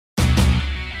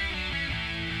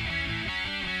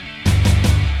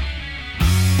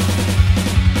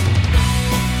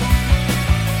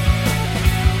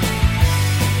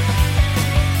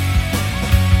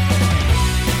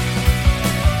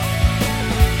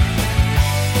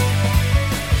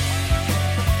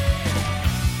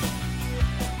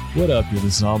What up? You're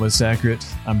listening to Almost Accurate.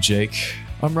 I'm Jake.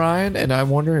 I'm Ryan, and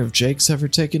I'm wondering if Jake's ever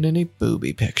taken any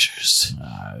booby pictures.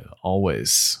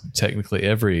 Always. Technically,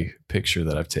 every picture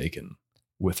that I've taken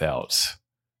without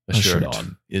a shirt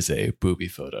on is a booby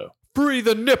photo. Free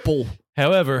the nipple.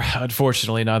 However,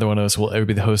 unfortunately, neither one of us will ever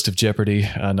be the host of Jeopardy.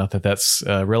 Not that that's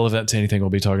relevant to anything we'll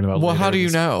be talking about. Well, later how do in you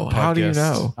this know? podcast. How do you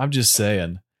know? I'm just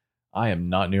saying, I am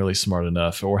not nearly smart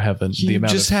enough or haven't the You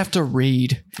amount just of... have to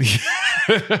read. You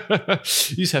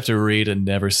just have to read and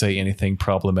never say anything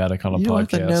problematic on a You don't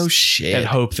podcast. have to know shit. And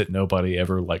hope that nobody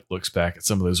ever looks back at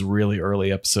some of those really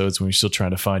early episodes when you're still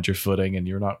trying to find your footing and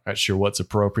you're not quite sure what's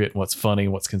appropriate and what's funny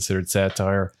and what's considered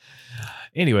satire.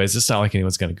 Anyways, it's not like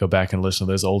anyone's going to go back and listen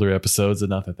to those older episodes, and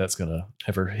not that that's going to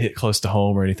ever hit close to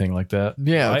home or anything like that.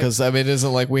 Yeah, right? because I mean, it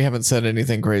isn't like we haven't said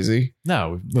anything crazy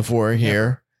No, before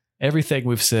here. everything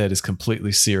we've said is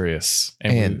completely serious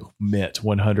and we meant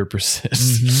 100%.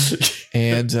 Mhm.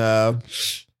 And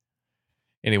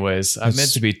anyways,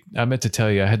 I meant to tell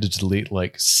you I had to delete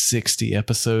like 60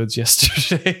 episodes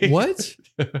yesterday. what?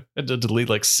 I had to delete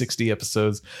like 60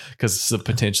 episodes because of some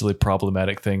potentially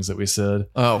problematic things that we said.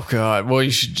 Oh God! Well,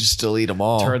 you should just delete them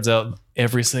all. Turns out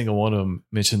every single one of them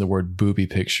mentioned the word booby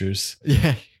pictures.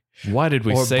 Yeah. Why did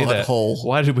we Or say that? butthole.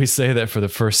 Why did we say that for the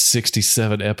first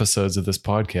 67 episodes of this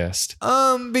podcast?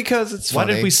 Because it's Why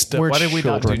funny. did we We're why did we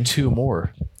not do children. 2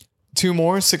 more? 2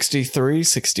 more? 63,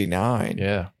 69.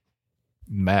 Yeah.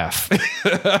 Math.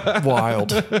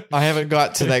 Wild. I haven't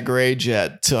got to that grade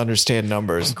yet to understand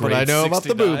numbers, but I Grade know about the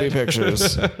 69. booby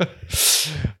pictures.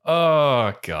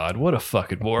 Oh God, what a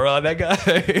fucking moron that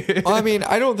guy. I mean,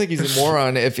 I don't think he's a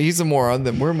moron. If he's a moron,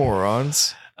 then we're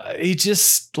morons. He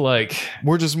just like,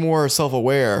 We're just more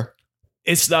self-aware.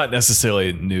 it's not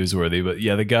necessarily newsworthy, but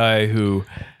yeah, the guy who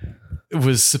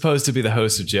was supposed to be the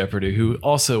host of Jeopardy, who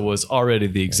also was already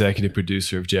the executive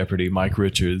producer of Jeopardy, Mike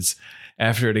Richards,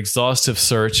 after an exhaustive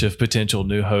search of potential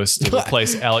new hosts to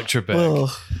replace Alec Trebek,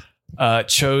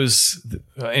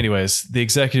 the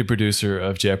executive producer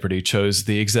of Jeopardy chose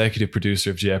the executive producer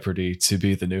of Jeopardy to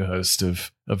be the new host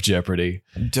of Jeopardy.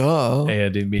 Duh.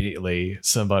 And immediately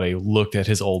somebody looked at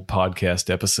his old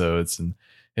podcast episodes, and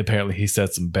apparently he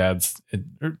said some bad,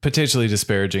 potentially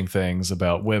disparaging things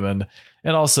about women,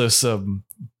 and also some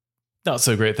not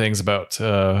so great things about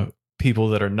people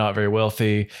that are not very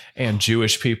wealthy and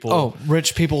Jewish people. Oh,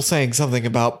 rich people saying something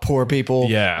about poor people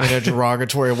in a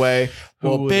derogatory way.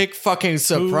 Well, big fucking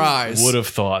surprise. Who would have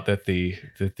thought that the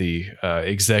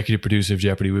executive producer of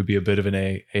Jeopardy would be a bit of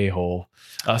an a-hole?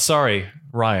 Sorry,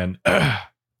 Ryan.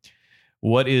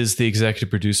 What is the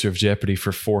executive producer of Jeopardy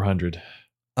for 400?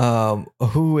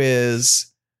 Who is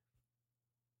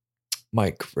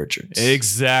Mike Richards?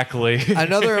 Exactly.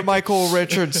 Another Michael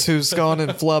Richards who's gone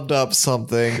and flubbed up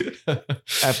something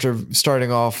after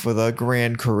starting off with a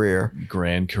grand career.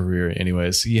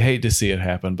 Anyways, you hate to see it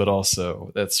happen, but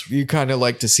also that's... You kind of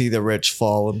like to see the rich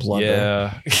fall and plunder.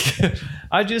 Yeah.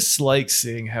 I just like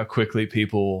seeing how quickly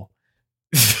people...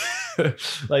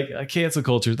 like cancel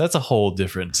culture, that's a whole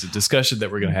different discussion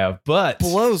that we're going to have, but...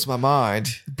 Blows my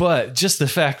mind. But just the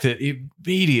fact that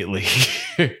immediately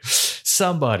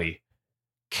somebody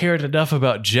cared enough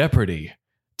about Jeopardy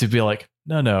to be like,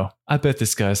 no, I bet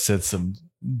this guy said some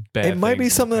bad things. It might be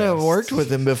something that worked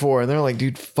with him before, and they're like,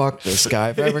 dude, fuck this guy.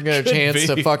 If I ever get a chance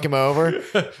to fuck him over,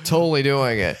 totally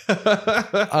doing it.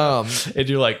 And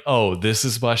you're like, oh, this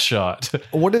is my shot.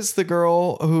 What is the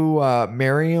girl who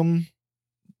Miriam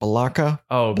Balaka?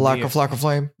 Oh, Balaka Flocka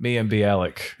Flame? Mia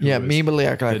Bialik. Yeah, Mia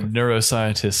Bialik. The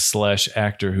neuroscientist /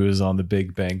 actor who is on The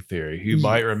Big Bang Theory. You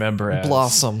might remember as...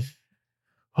 Blossom.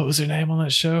 What was her name on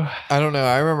that show? I don't know.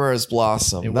 I remember as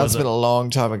Blossom. That's been a long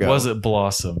time ago. Was it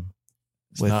Blossom?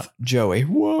 It's with Joey.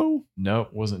 Whoa. No,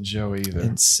 it wasn't Joey either.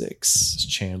 And 6. It's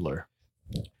Chandler.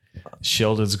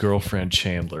 Sheldon's girlfriend,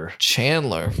 Chandler.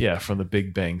 Chandler? Yeah, from The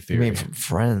Big Bang Theory. You mean from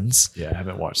Friends? Yeah, I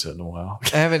haven't watched that in a while.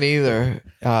 I haven't either.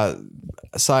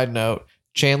 Side note.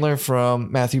 Chandler from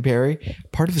Matthew Perry.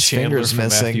 Part of his finger's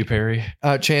missing. Matthew Perry.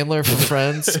 Chandler from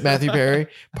Friends. Matthew Perry.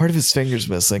 Part of his finger's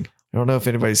missing. I don't know if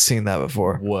anybody's seen that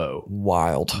before. Whoa.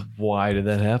 Wild. Why did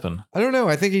that happen? I don't know.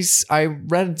 I think I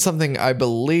read something, I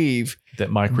believe, that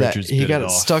Mike Richards he got it it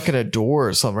off. stuck in a door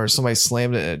or something, or somebody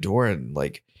slammed it in a door and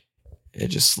like it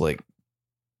just like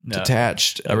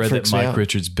detached. I read that Freaks me Mike out.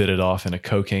 Richards bit it off in a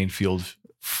cocaine-fueled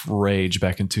rage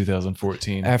back in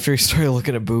 2014. After he started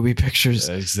looking at booby pictures,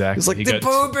 Exactly. he's like, the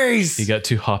boobies! He got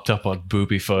too hopped up on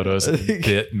booby photos and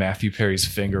bit Matthew Perry's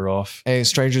finger off. Hey,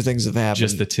 stranger things have happened.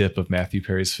 Just the tip of Matthew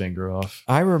Perry's finger off.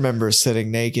 I remember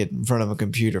sitting naked in front of a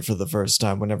computer for the first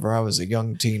time whenever I was a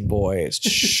young teen boy,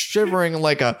 shivering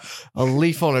like a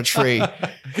leaf on a tree.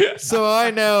 So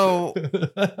I know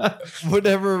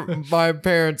whenever my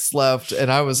parents left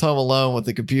and I was home alone with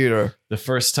the computer, The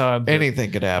first time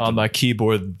anything could happen. on my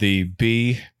keyboard, the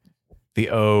B, the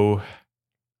O,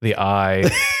 the I,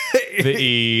 the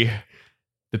E,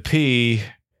 the P,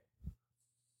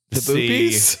 the The C,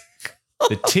 boobies?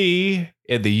 the T,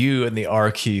 and the U and the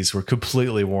R keys were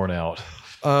completely worn out.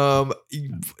 And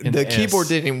The keyboard S.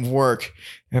 didn't even work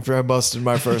after I busted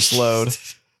my first load.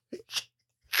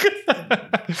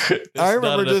 I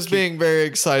remember just being very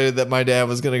excited that my dad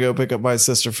was going to go pick up my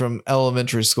sister from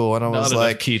elementary school. And I was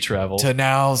like, key travel.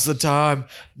 now's the time.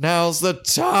 Now's the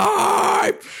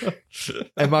time.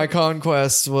 And my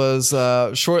conquest was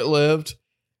short-lived.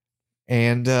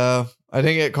 And I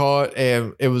didn't get caught.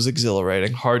 And it was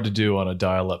exhilarating. Hard to do on a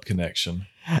dial-up connection.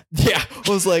 Yeah. I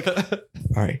was like, all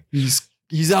right,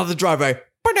 he's out of the driveway.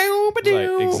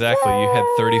 Right, exactly. You had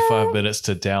 35 minutes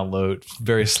to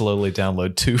very slowly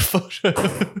download 2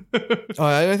 photos.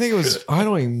 I think it was, I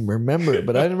don't even remember it,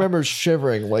 but I remember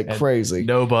shivering like And crazy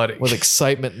Nobody. with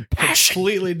excitement and passion.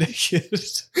 Completely naked.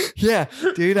 Yeah,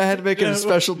 dude, I had to make it a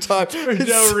special time. For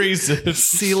no reason.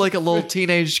 See like a little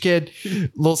teenage kid,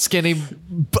 little skinny,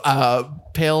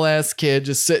 pale ass kid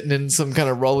just sitting in some kind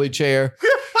of rolly chair,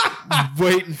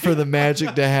 waiting for the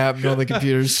magic to happen on the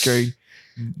computer screen.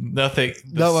 Nothing.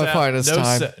 Not my finest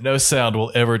time. No sound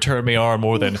will ever turn me on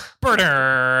more than.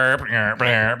 To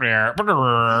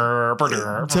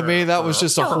me, that was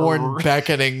just a horn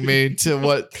beckoning me to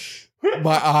what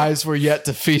my eyes were yet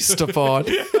to feast upon.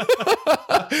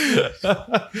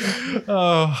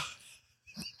 Oh,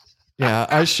 Yeah,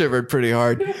 I shivered pretty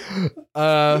hard.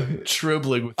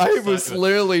 trembling. With I was excitement.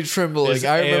 literally trembling. As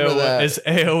I remember that. As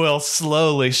AOL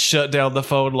slowly shut down the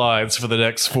phone lines for the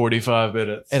next 45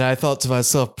 minutes. And I thought to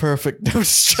myself, perfect, no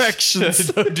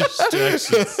distractions. No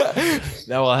distractions.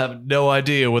 Now I'll have no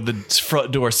idea when the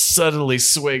front door suddenly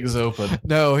swings open.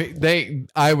 No,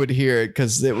 I would hear it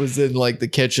because it was in like the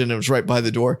kitchen. It was right by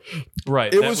the door.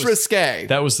 Right. It was risque.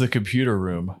 That was the computer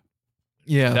room.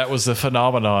 Yeah. That was a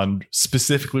phenomenon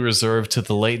specifically reserved to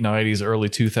the late 90s, early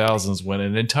 2000s when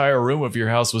an entire room of your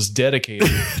house was dedicated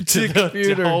to the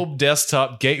computer. home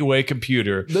desktop gateway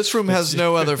computer. This room has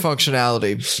no other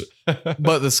functionality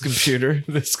but this computer.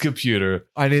 This computer.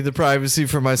 I need the privacy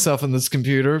for myself and this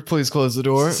computer. Please close the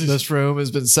door. This room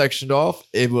has been sectioned off.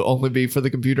 It will only be for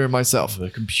the computer and myself. The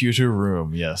computer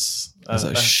room, yes. As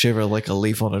I shiver like a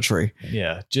leaf on a tree.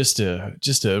 Yeah, just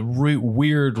a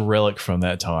weird relic from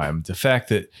that time. The fact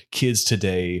that kids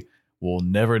today will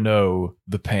never know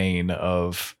the pain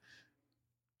of.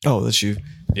 Oh, that's you.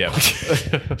 Yeah,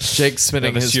 Jake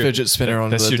spinning that's his your- fidget spinner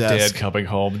onto That's the your desk. dad coming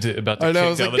home about to I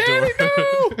know, kick I down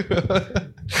was the door.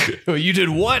 Oh, you did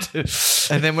what?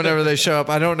 And then whenever they show up,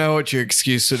 I don't know what your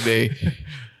excuse would be.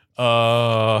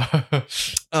 Uh,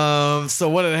 So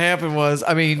what had happened was,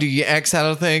 I mean, do you X out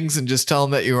of things and just tell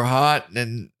them that you were hot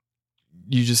and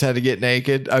you just had to get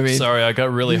naked? I mean, sorry, I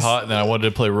got really hot and then I wanted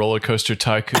to play Roller Coaster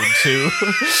Tycoon 2.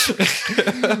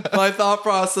 my thought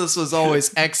process was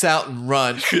always X out and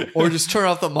run, or just turn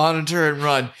off the monitor and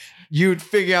run. You'd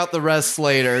figure out the rest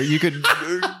later. You could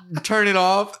turn it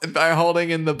off by holding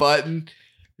in the button.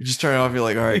 You just turn it off. You're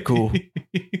like, all right, cool.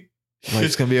 Like,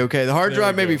 it's gonna be okay. The hard There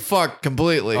drive we may be go. fucked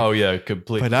completely, Oh yeah,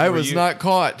 completely. but I Were was you- not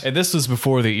caught. And this was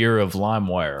before the era of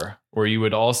LimeWire, where you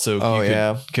would also Oh, you could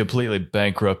yeah. completely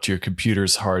bankrupt your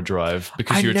computer's hard drive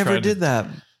because I you're never trying did to, that.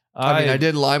 I mean, I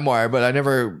did LimeWire, but I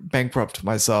never bankrupted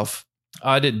myself.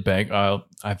 I didn't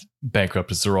I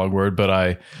bankrupt is the wrong word, but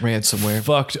I Ransomware.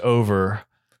 fucked over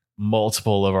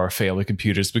multiple of our family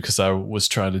computers because I was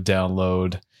trying to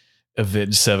download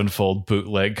Avenged Sevenfold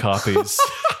bootleg copies.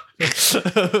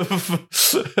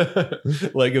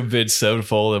 Like Avenged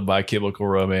Sevenfold and My Chemical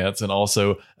Romance, and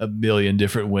also a million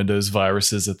different Windows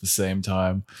viruses at the same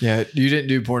time. Yeah, you didn't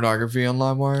do pornography on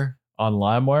LimeWire. On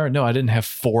LimeWire, no, I didn't have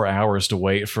 4 hours to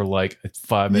wait for like a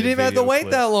 5 You minute. didn't even have to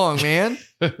wait that long, man.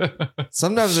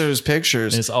 Sometimes there's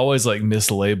pictures. It's always like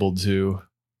mislabeled too.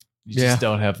 You Yeah. just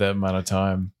don't have that amount of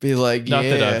time. Be like, Not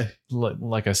yeah. that I,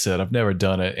 like I said, I've never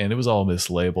done it, and it was all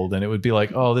mislabeled, and it would be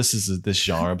like, oh, this is this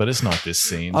genre, but it's not this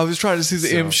scene. I was trying to see the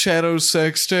So- M Shadow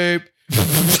sex tape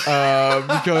because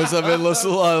I've been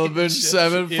listening to a lot of Avenged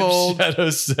Sevenfold. Shadow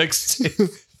sex tape.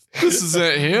 This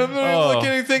isn't him. They don't look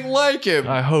anything like him.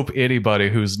 I hope anybody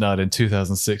who's not in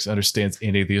 2006 understands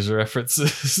any of these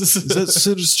references. Is that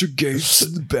Sinister Gates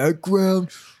in the background?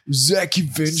 Zacky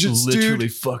Vengeance, literally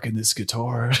fucking this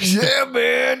guitar. Yeah,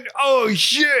 man. Oh,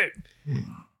 shit.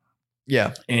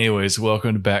 Yeah. Anyways,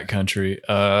 welcome to Backcountry.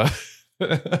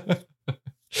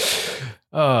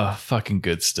 Fucking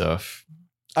good stuff.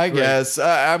 I guess.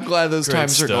 I'm glad those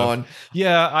times are gone.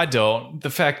 Yeah, I don't. The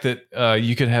fact that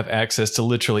you can have access to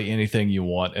literally anything you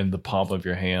want in the palm of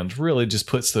your hand really just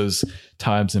puts those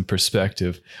times in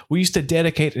perspective. We used to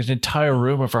dedicate an entire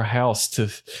room of our house to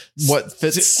what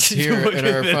fits here in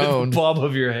our phone. The palm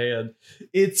of your hand.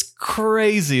 It's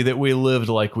crazy that we lived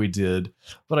like we did.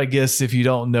 But I guess if you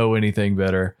don't know anything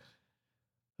better,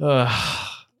 yeah,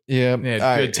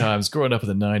 good times. Growing up in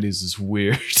the 90s is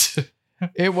weird.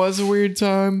 It was a weird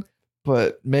time,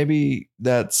 but maybe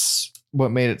that's what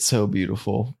made it so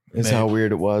beautiful, is how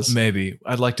weird it was. Maybe.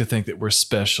 I'd like to think that we're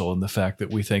special in the fact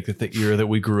that we think that the era that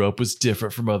we grew up was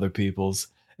different from other people's,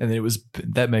 and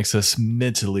that makes us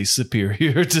mentally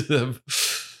superior to them.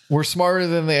 We're smarter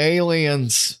than the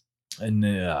aliens. And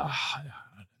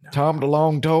Tom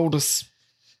DeLonge told us.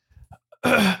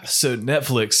 So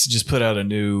Netflix just put out a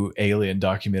new Alien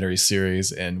documentary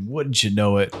series, and wouldn't you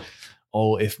know it,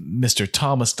 if Mr.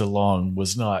 Thomas DeLonge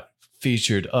was not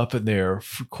featured up in there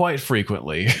quite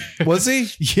frequently. Was he?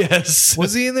 Yes.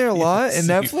 Was he in there a lot in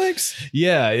Netflix?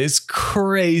 Yeah, it's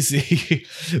crazy.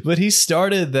 But he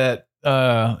started that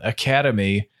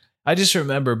academy. I just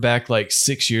remember back like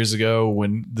 6 years ago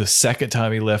when the second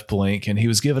time he left Blink, and he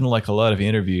was given like a lot of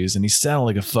interviews, and he sounded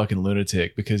like a fucking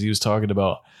lunatic because he was talking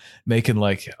about making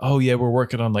like, oh yeah, we're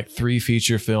working on like 3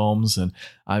 feature films, and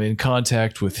I'm in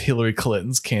contact with Hillary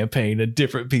Clinton's campaign and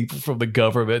different people from the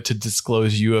government to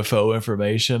disclose UFO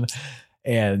information.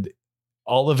 And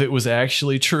all of it was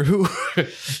actually true.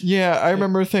 Yeah, I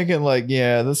remember thinking like,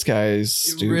 yeah, this guy is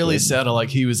stupid. It really sounded like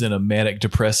he was in a manic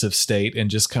depressive state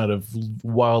and just kind of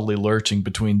wildly lurching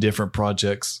between different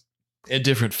projects and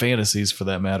different fantasies for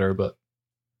that matter. But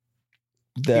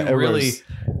that he really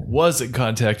was in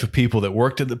contact with people that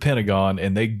worked at the Pentagon,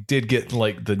 and they did get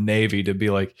like the Navy to be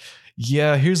like,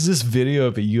 yeah, here's this video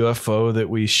of a UFO that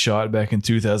we shot back in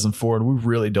 2004, and we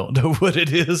really don't know what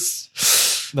it is.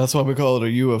 That's why we call it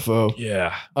a UFO.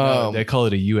 Yeah. They call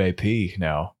it a UAP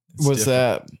now. What's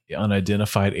that?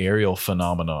 Unidentified aerial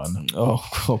phenomenon. Oh,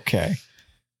 okay.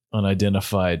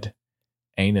 Unidentified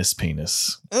anus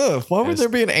penis. Ugh, why would there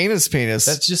be an anus penis?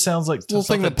 That just sounds like the little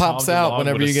thing that pops out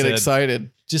whenever you get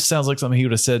excited. Just sounds like something he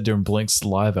would have said during Blink's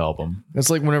live album. It's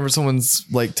like whenever someone's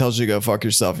like tells you to go fuck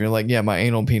yourself, you're like, yeah, my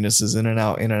anal penis is in and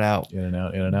out, in and out. In and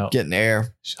out, in and out. Getting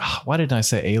air. Why didn't I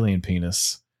say alien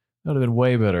penis? That would have been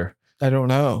way better. I don't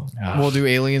know. Well, do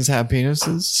aliens have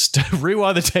penises?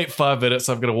 Rewind the tape 5 minutes.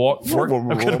 I'm gonna work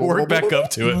back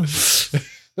up to it.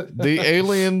 The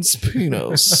alien's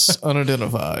penis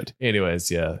unidentified. Anyways,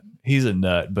 yeah, he's a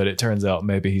nut, but it turns out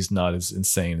maybe he's not as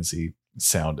insane as he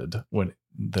sounded when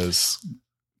those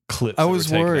clips. I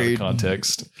was worried. Out of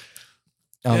context.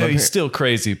 Yeah, he's still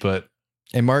crazy,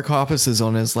 and Mark Hoppus is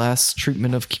on his last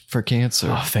treatment for cancer.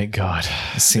 Oh, thank God!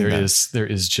 There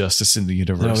is justice in the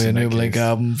universe. There'll be a new Blink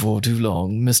album for too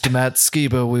long, Mr. Matt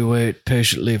Skiba. We wait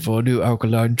patiently for a new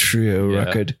Alkaline Trio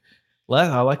record.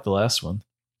 I like the last one.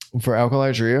 For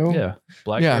Alkaline Trio? Yeah.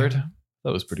 Blackbird. Yeah.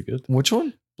 That was pretty good. Which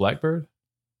one? Blackbird.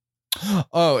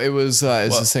 Oh, it was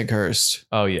it's the Sinkhurst.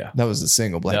 Oh, yeah. That was the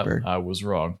single, Blackbird. Yep, I was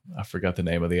wrong. I forgot the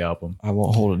name of the album. I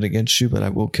won't hold it against you, but I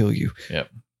will kill you.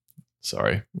 Yep.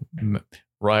 Sorry.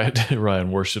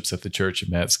 Ryan worships at the church of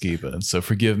Matt Skiba, and so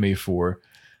forgive me for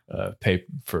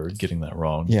getting that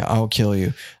wrong. Yeah, I'll kill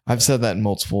you. I've said that in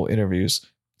multiple interviews.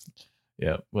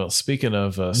 Yeah. Well, speaking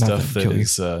of stuff that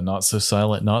is not so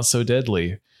silent, not so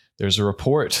deadly, there's a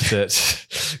report that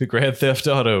Grand Theft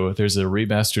Auto, there's a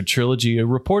remastered trilogy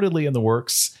reportedly in the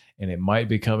works, and it might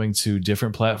be coming to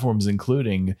different platforms,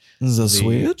 including the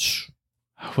Switch.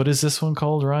 What is this one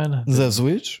called, Ryan? The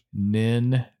Switch?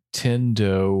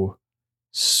 Nintendo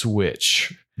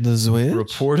Switch. The Switch?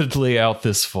 Reportedly out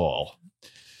this fall.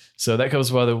 So that goes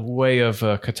by the way of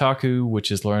Kotaku, which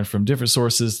has learned from different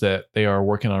sources that they are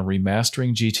working on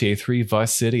remastering GTA 3,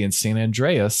 Vice City, and San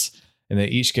Andreas, and that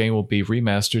each game will be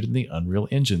remastered in the Unreal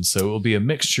Engine. So it will be a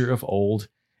mixture of old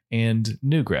and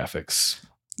new graphics.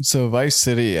 So Vice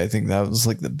City, I think that was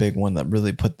like the big one that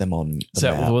really put them on the Is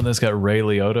that map. the one that's got Ray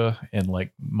Liotta and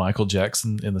like Michael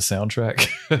Jackson in the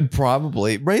soundtrack?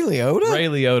 Probably. Ray Liotta? Ray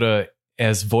Liotta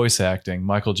as voice acting,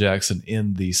 Michael Jackson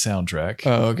in the soundtrack.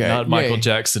 Oh, okay. Not Michael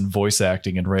Jackson voice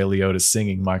acting and Ray Liotta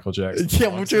singing Michael Jackson.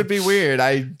 Yeah, which would be weird.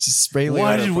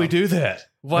 Why did we do that?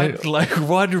 Why did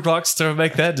Rockstar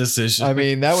make that decision? I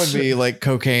mean, that would be like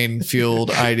cocaine fueled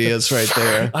ideas right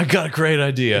there. I got a great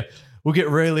idea. We'll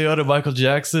get Ray Liotta and Michael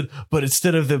Jackson, but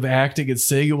instead of them acting and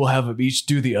singing, we'll have them each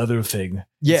do the other thing.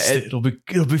 Yeah, it'll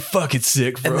be fucking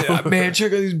sick, bro. Man,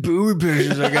 check out these booby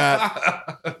pictures I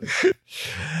got.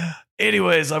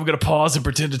 Anyways, I'm gonna pause and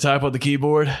pretend to type on the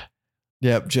keyboard.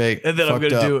 Yep, Jake. And then I'm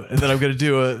gonna do it. And then I'm gonna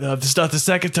do it. It's not the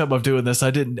second time I'm doing this. I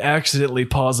didn't accidentally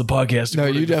pause the podcast. No,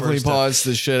 you definitely paused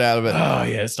the shit out of it. Oh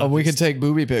yeah, it's not. We can take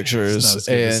booby pictures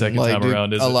and like do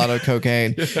a lot of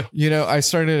cocaine. You know, I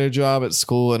started a job at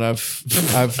school, and I've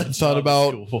thought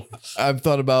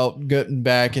about getting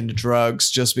back into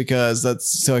drugs just because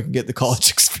that's so I can get the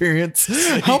college experience.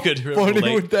 How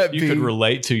funny would that be? You could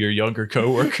relate to your younger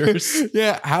coworkers.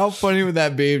 Yeah, how funny would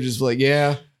that be? Just like,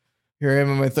 yeah. Here I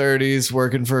am in my 30s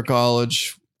working for a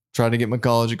college, trying to get my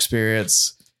college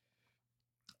experience.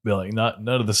 Be like, none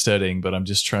of the studying, but I'm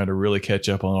just trying to really catch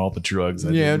up on all the drugs.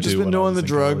 I've just been doing the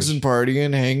drugs and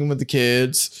partying, hanging with the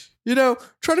kids. You know,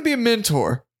 trying to be a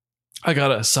mentor. I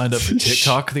got signed up for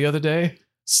TikTok the other day.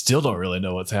 Still don't really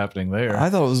know what's happening there. I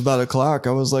thought it was about a clock.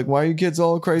 I was like, why are you kids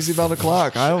all crazy about a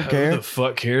clock? I don't care. Who the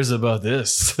fuck cares about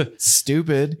this?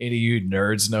 Stupid. Any of you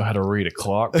nerds know how to read a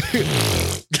clock?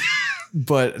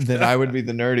 But then I would be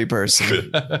the nerdy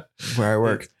person where I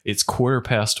work. It's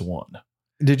 1:15.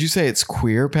 Did you say it's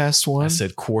queer past 1? I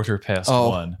said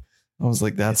 1:15. I was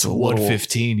like, that's it's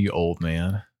 1:15, you old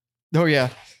man. Oh, yeah.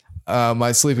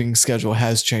 My sleeping schedule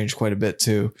has changed quite a bit,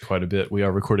 too. Quite a bit. We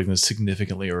are recording this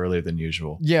significantly earlier than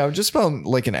usual. Yeah, just about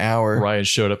like an hour. Ryan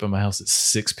showed up at my house at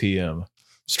 6 p.m.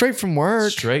 Straight from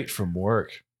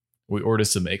work. We ordered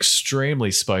some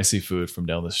extremely spicy food from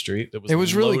down the street. It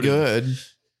was really good.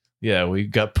 Yeah, we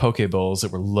got poke bowls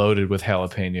that were loaded with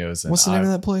jalapenos. And what's the name of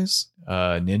that place?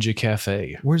 Ninja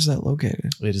Cafe. Where's that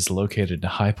located? It is located in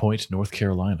High Point, North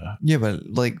Carolina. Yeah, but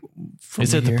like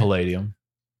it's at the Palladium.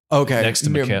 Okay, it's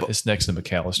next to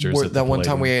McAllister's. That one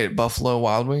time we ate at Buffalo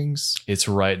Wild Wings. It's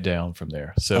right down from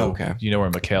there. So you know where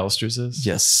McAllister's is?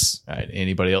 Yes. All right.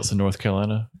 Anybody else in North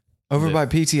Carolina? Over by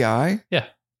PTI? Yeah.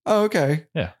 Oh, okay.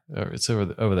 Yeah, it's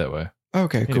over that way.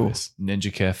 Okay, Anyways, cool.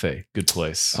 Ninja Cafe, good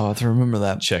place. I'll have to remember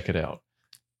that. Check it out.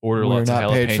 Order lots of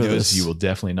jalapenos. You will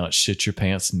definitely not shit your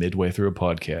pants midway through a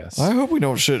podcast. I hope we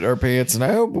don't shit our pants, and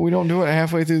I hope we don't do it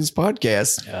halfway through this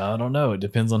podcast. I don't know. It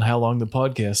depends on how long the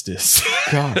podcast is.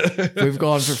 God, we've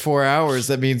gone for 4 hours.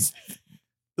 That means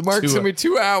the mark's going to be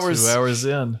 2 hours. 2 hours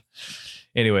in.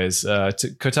 Anyways,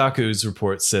 Kotaku's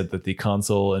report said that the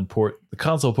console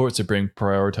ports are being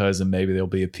prioritized, and maybe there'll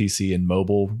be a PC and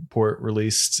mobile port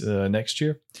released next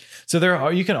year. So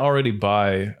you can already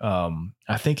buy,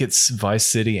 I think it's Vice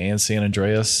City and San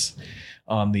Andreas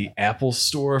on the Apple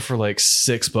Store for like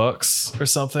 $6 or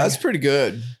something. That's pretty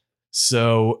good.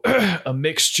 So a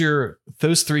mixture,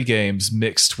 those 3 games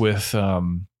mixed with,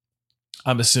 I'm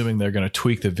assuming they're going to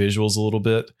tweak the visuals a little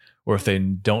bit. Or if they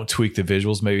don't tweak the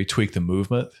visuals, maybe tweak the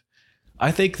movement.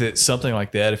 I think that something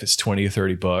like that, if it's $20 or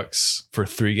 $30 for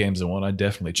 3 games in one, I'd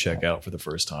definitely check out for the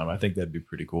first time. I think that'd be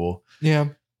pretty cool. Yeah.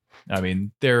 I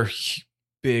mean, they're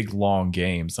big, long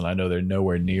games, and I know they're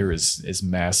nowhere near as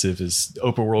massive as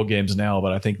open world games now,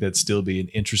 but I think that'd still be an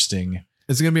interesting.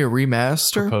 Is it going to be a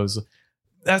remaster? Proposal.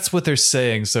 That's what they're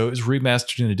saying. So it's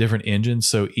remastered in a different engine.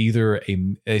 So either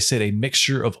they said a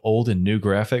mixture of old and new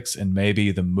graphics, and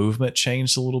maybe the movement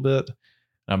changed a little bit.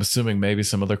 I'm assuming maybe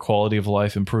some other quality of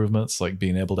life improvements, like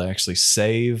being able to actually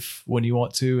save when you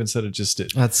want to instead of just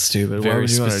at that's stupid. Very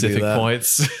specific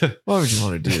points. Why would you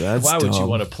want to do that? Why would you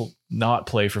want to not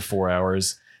play for 4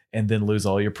 hours and then lose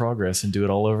all your progress and do it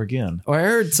all over again? Oh, I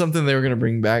heard something they were going to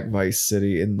bring back Vice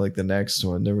City in like the next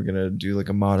one. They were going to do like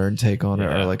a modern take on it,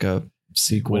 or like a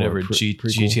sequel. Whenever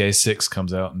GTA 6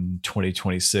 comes out in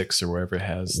 2026 or wherever it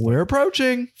has. We're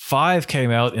approaching. 5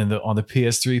 came out on the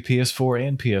PS3, PS4,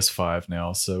 and PS5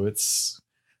 now, so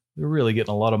they're really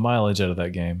getting a lot of mileage out of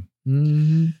that game.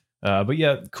 Mm-hmm. But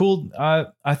yeah, cool.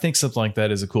 I think something like that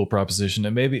is a cool proposition,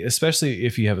 and maybe especially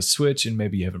if you have a Switch and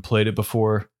maybe you haven't played it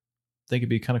before, I think it'd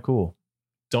be kind of cool.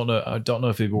 I don't know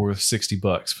if it'd be worth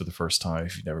 $60 for the first time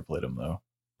if you've never played them though.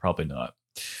 Probably not.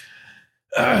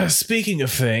 Speaking of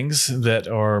things that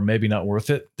are maybe not worth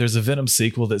it, there's a Venom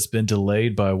sequel that's been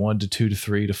delayed by 1 to 2 to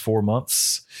 3 to 4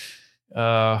 months.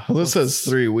 Well, this says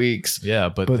 3 weeks. Yeah,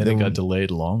 but then it got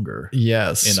delayed longer.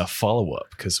 Yes. In a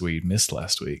follow-up because we missed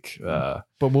last week. But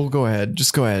we'll go ahead.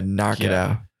 Just go ahead and knock it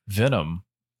out. Venom,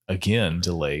 again,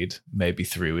 delayed maybe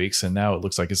 3 weeks, and now it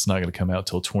looks like it's not going to come out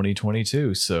till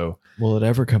 2022. So will it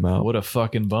ever come out? What a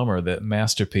fucking bummer. That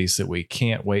masterpiece that we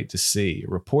can't wait to see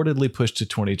reportedly pushed to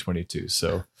 2022.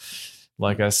 So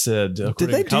Like I said, Did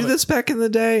they do this back in the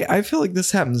day? I feel like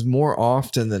this happens more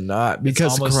often than not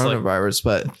because of coronavirus,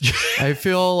 but I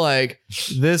feel like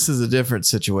this is a different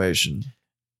situation.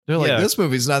 They're like, this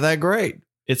movie's not that great.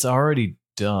 It's already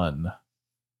done.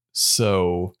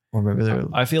 So, or maybe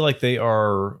I feel like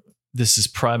this is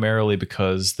primarily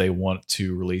because they want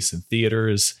to release in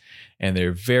theaters, and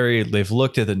they've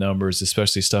looked at the numbers,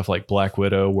 especially stuff like Black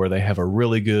Widow, where they have a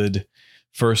really good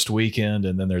first weekend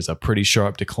and then there's a pretty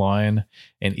sharp decline,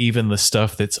 and even the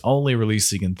stuff that's only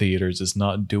releasing in theaters is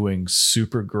not doing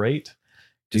super great.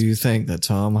 Do you think that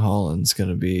Tom Holland's going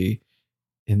to be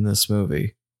in this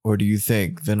movie, or do you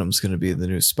think Venom's going to be in the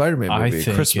new Spider-Man movie? I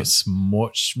think it's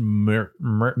much more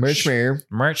likely. I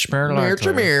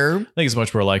think it's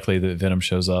much more likely that Venom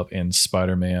shows up in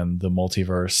Spider-Man the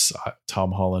Multiverse.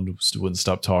 Tom Holland wouldn't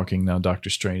stop talking. Now Doctor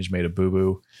Strange made a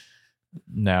boo-boo.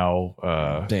 Now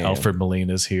Alfred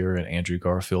Molina's here, and Andrew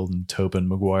Garfield and Tobin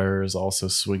Maguire is also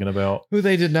swinging about. Who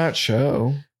they did not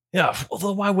show. Yeah,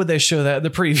 well, why would they show that in the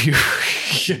preview?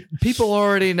 People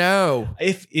already know.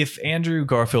 If Andrew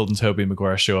Garfield and Tobey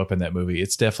Maguire show up in that movie,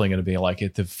 it's definitely going to be like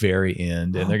at the very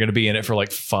end, and they're going to be in it for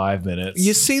like 5 minutes.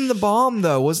 You seen the bomb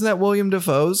though? Wasn't that William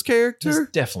Dafoe's character?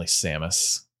 It's definitely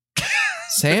Samus.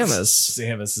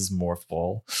 Samus is more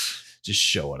full. Just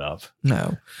showing up.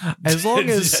 No. As long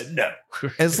as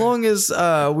as long as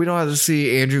we don't have to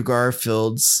see Andrew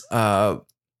Garfield's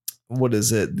what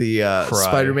is it? The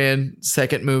Spider-Man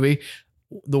second movie.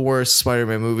 The worst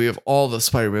Spider-Man movie of all the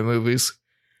Spider-Man movies.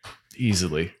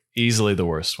 Easily the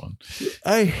worst one.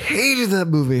 I hated that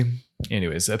movie.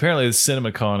 Anyways, apparently the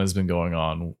CinemaCon has been going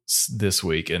on this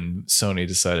week, and Sony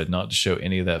decided not to show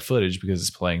any of that footage because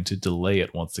it's planning to delay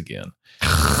it once again.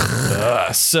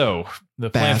 So the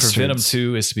plan for Venom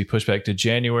 2 is to be pushed back to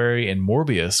January, and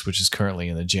Morbius, which is currently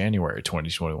in the January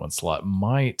 2021 slot,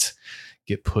 might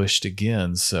get pushed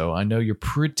again. So I know you're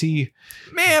pretty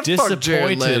disappointed. Fuck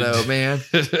Jared Leto, man.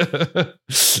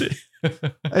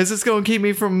 Is this going to keep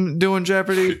me from doing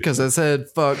Jeopardy? Because I said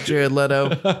fuck Jared Leto.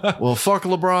 Well, fuck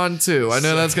LeBron too. I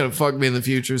know that's going to fuck me in the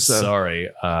future. So sorry.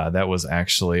 That was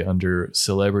actually under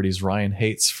celebrities Ryan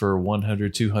hates for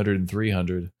 100, 200, and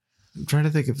 300. I'm trying to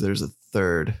think if there's a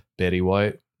third. Betty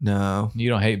White. No. You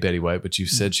don't hate Betty White, but you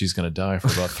said she's going to die for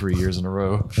about 3 years in a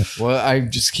row. Well, I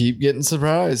just keep getting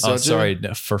surprised. Oh, sorry.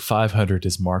 For 500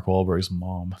 is Mark Wahlberg's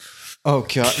mom. Oh,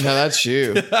 God. No, that's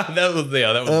you.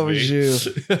 that was you.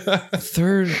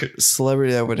 Third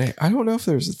celebrity that would hate. I don't know if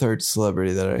there's a third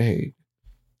celebrity that I hate.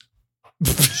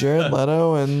 Jared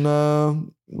Leto and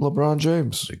LeBron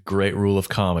James. The great rule of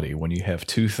comedy. When you have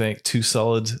two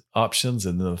solid options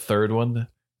and then the third one,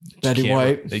 Betty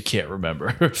White. They can't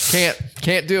remember.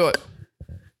 Can't do it.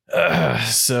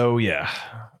 So yeah,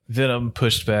 Venom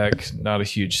pushed back. Not a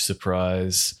huge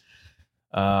surprise.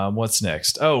 What's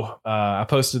next? I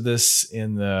posted this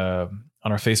on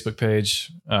our Facebook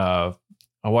page. I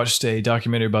watched a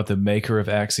documentary about the maker of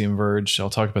Axiom Verge.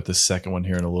 I'll talk about the second one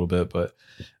here in a little bit, but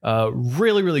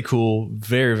really, really cool.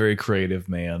 Very, very creative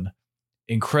man.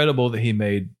 Incredible that he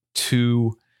made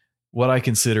what I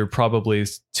consider probably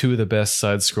two of the best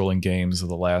side-scrolling games of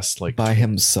the last by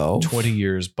himself 20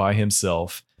 years by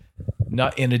himself.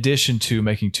 Not in addition to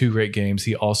making two great games,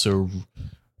 he also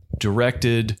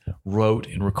directed, wrote,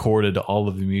 and recorded all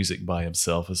of the music by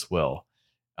himself as well.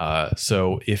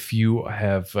 So if you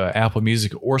have Apple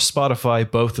Music or Spotify,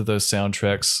 both of those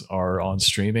soundtracks are on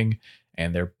streaming,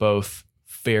 and they're both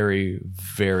very,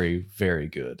 very, very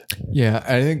good. Yeah,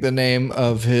 I think the name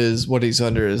of what he's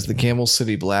under is the Camel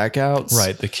City Blackouts.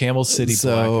 Right, the Camel City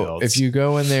Blackouts. If you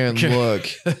go in there and look,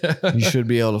 you should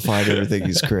be able to find everything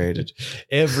he's created.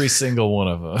 Every single one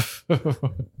of them.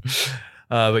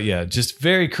 But yeah, just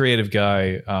very creative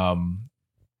guy.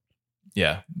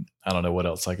 Yeah, I don't know what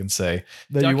else I can say.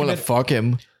 That you want to fuck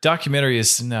him. Documentary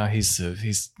is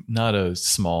he's not a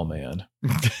small man.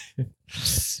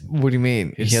 What do you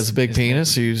mean? He has a big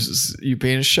penis? So you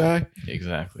penis shy?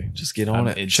 Exactly. Just get on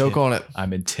it. Choke on it.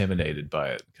 I'm intimidated by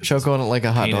it. Choke on it like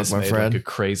a hot dog, my friend. Like a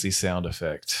crazy sound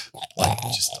effect. Like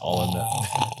just all in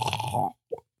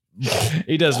that.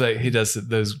 He does.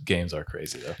 Those games are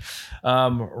crazy though.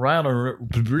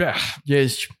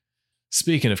 Yes.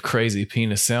 Speaking of crazy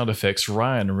penis sound effects,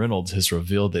 Ryan Reynolds has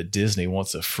revealed that Disney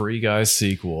wants a Free Guy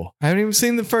sequel. I haven't even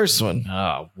seen the first one.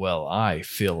 Well, I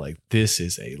feel like this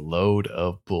is a load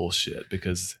of bullshit,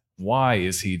 because why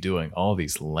is he doing all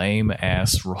these lame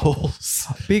ass roles?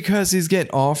 Because he's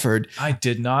getting offered. I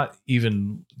did not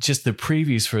even, just the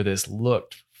previews for this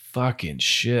looked fucking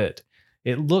shit.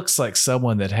 it looks like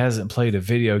someone that hasn't played a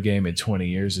video game in 20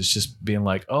 years is just being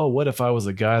like, oh, what if I was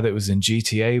a guy that was in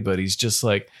GTA, but he's just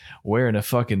like wearing a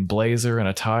fucking blazer and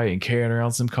a tie and carrying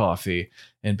around some coffee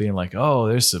and being like, oh,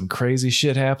 there's some crazy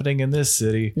shit happening in this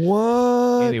city.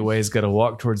 What? Anyways, got to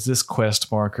walk towards this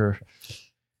quest marker.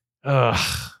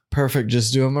 Ugh. Perfect.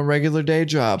 Just doing my regular day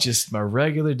job. Just my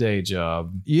regular day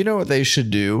job. You know what they should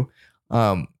do?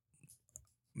 Not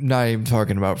even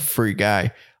talking about Free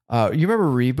Guy. You remember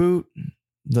Reboot,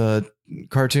 the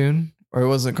cartoon? Or it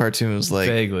wasn't a cartoon, it was like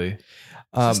Vaguely.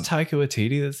 Is this Taika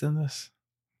Waititi that's in this?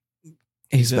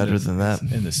 he's in better this- than that.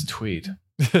 In this tweet.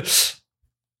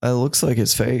 It looks like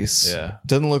his face. Yeah.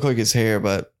 Doesn't look like his hair,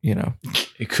 but you know.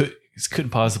 It couldn't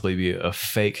possibly be a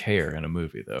fake hair in a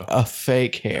movie, though. A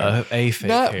fake hair. A fake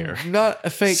not, hair. Not a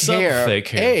fake Some hair. fake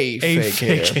hair. A fake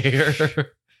hair.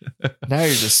 hair. Now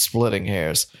you're just splitting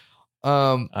hairs.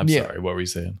 I'm sorry. What were you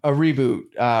saying? A reboot,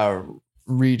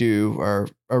 redo, or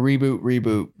a reboot.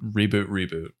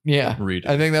 Reboot. Yeah. Redo.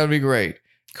 I think that would be great.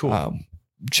 Cool.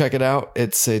 Check it out.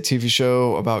 It's a TV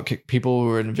show about people who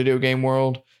are in the video game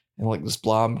world, and like this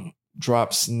blob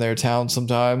drops in their town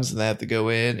sometimes, and they have to go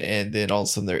in, and then all of a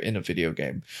sudden they're in a video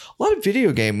game. A lot of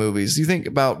video game movies. You think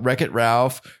about Wreck-It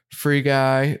Ralph, Free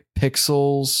Guy,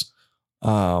 Pixels.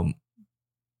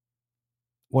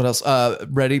 What else?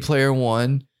 Ready Player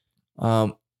One.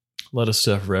 A lot of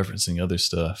stuff referencing other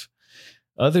stuff.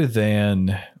 Other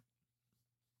than,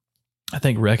 I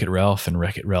think Wreck-It Ralph and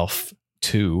Wreck-It Ralph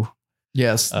 2.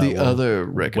 Yes, the other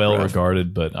Wreck-It well Ralph.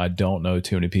 regarded, but I don't know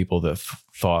too many people that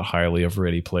thought highly of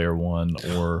Ready Player One.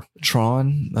 Or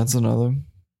Tron. That's another.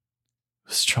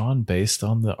 was Tron based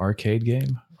on the arcade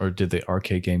game, or did the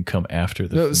arcade game come after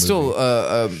the? No, movie? it's still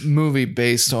a movie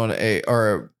based on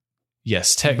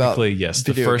Yes, technically, yes.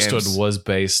 The video first games. one was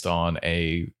based on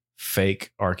a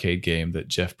fake arcade game that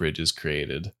Jeff Bridges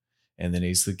created. And then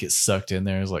he gets sucked in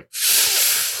there. He's like,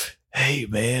 hey,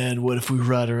 man, what if we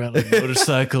ride around on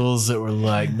motorcycles that were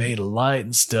like made of light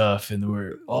and stuff? And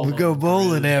we're all we go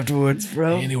bowling afterwards,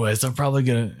 bro. Anyways, I'm probably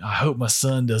I hope my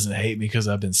son doesn't hate me because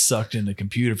I've been sucked into a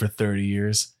computer for 30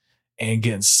 years and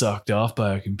getting sucked off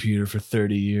by a computer for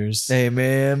 30 years. Hey,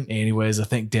 man. Anyways, I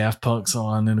think Daft Punk's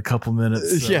on in a couple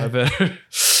minutes. So Yeah. I better.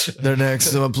 They're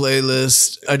next on my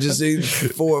playlist. I just need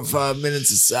 4 or 5 minutes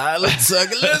of silence. So I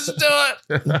can listen to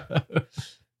it.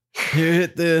 Here,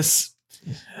 hit this.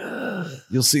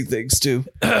 You'll see things too.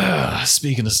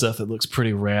 Speaking of stuff that looks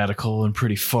pretty radical and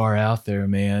pretty far out there,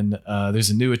 man, there's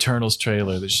a new Eternals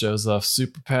trailer that shows off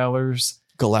superpowers,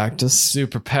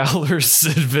 Galactus.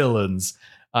 and villains.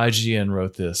 IGN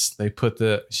wrote this.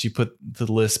 She put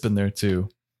the lisp in there too.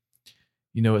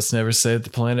 You know what's never saved the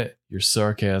planet? Your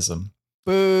sarcasm.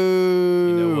 Boo.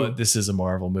 You know what? This is a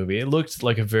Marvel movie. It looked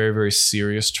like a very, very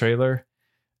serious trailer.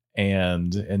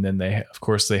 And then they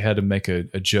had to make a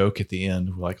joke at the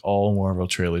end, like all Marvel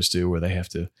trailers do, where they have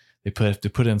to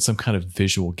put in some kind of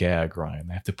visual gag, Ryan.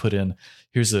 They have to put in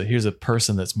here's a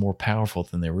person that's more powerful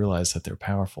than they realize that they're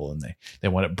powerful, and they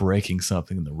want it breaking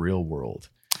something in the real world,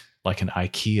 like an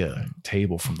IKEA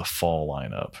table from the Fall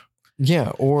lineup. Yeah,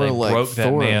 or They like broke that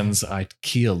Thor. man's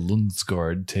IKEA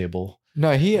Lundsgaard table.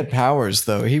 No, he had powers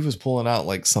though. He was pulling out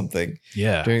like something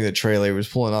Yeah, during the trailer. He was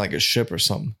pulling out like a ship or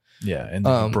something. yeah, and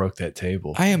then broke that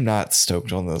table. I am not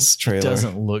stoked on this It trailer.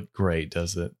 doesn't look great,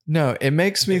 does it? No, it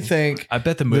makes me think I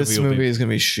bet the this movie movie is going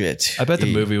to be shit. I bet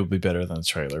the movie will be better than the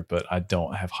trailer, but I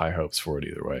don't have high hopes for it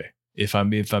either way. If I'm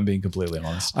being completely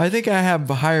honest, I think I have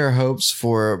higher hopes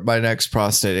for my next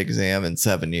prostate exam in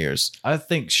 7 years. I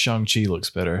think Shang-Chi looks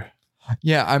better.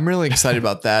 Yeah, I'm really excited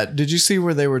about that. Did you see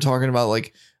where they were talking about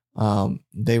like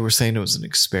they were saying it was an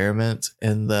experiment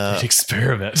in the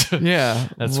Experiment. yeah,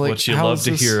 That's like, what you how love is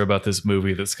to this- hear about this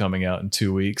movie that's coming out in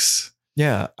 2 weeks.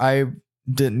 Yeah, I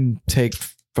didn't take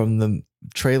from the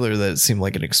trailer that it seemed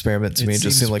like an experiment to me. It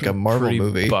just seems seemed like a Marvel pretty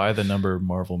movie. by the number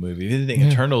Marvel movie. The thing,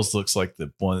 Yeah. Eternals looks like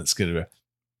the one that's going to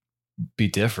be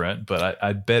different, but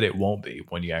I bet it won't be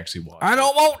when you actually watch. I it.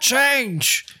 don't want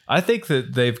change. I think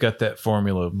that they've got that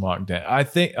formula locked down. I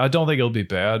don't think it'll be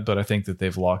bad, but I think that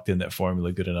they've locked in that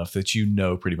formula good enough that you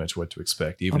know pretty much what to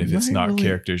expect, even I'm if it's not not really-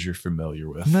 characters you're familiar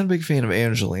with. I'm not a big fan of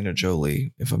Angelina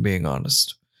Jolie, if I'm being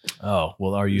honest. Oh,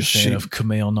 well, are you a fan She- of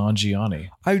Kumail Nanjiani?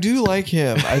 I do like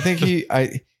him. I think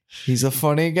he's a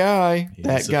funny guy. He's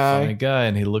that a guy. funny guy,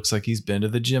 and he looks like he's been to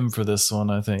the gym for this one,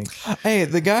 I think. Hey,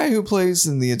 the guy who plays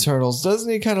in the Eternals,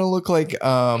 doesn't he kind of look like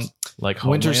Like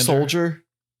Winter Homelander. Soldier?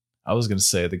 I was going to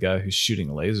say the guy who's shooting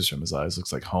lasers from his eyes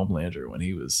looks like Homelander when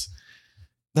he was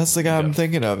That's the guy Yeah. I'm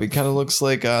thinking of. He kind of looks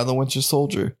like the Winter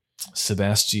Soldier.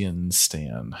 Sebastian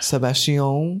Stan.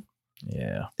 Sebastian?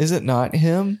 Yeah, Is it not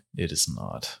him? it is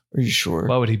not. Are you sure?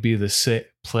 Why would he be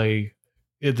play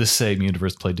in the same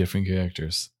universe play different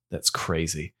characters. That's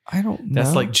crazy. I don't know.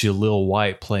 That's like Jaleel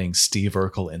White playing Steve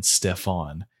Urkel and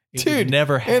Stefan. It Dude, would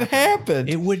never happen. It happened.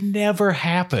 It would never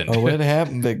happen. Oh, it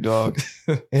happened, big dog.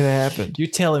 It happened. You're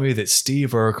telling me that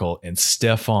Steve Urkel and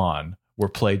Stefan were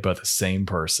played by the same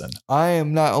person? I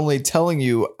am not only telling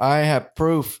you, I have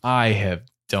proof. I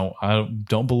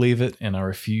don't believe it, and I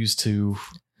refuse to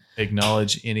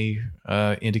acknowledge any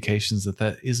indications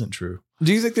that isn't true.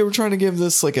 Do you think they were trying to give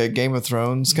this like a Game of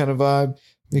Thrones kind of vibe?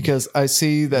 Because I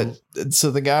see that.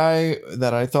 So the guy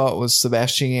that I thought was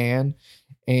Sebastian,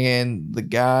 and the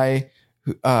guy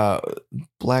who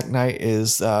Black Knight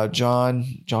is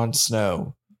Jon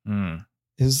Snow.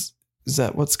 Is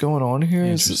that what's going on here?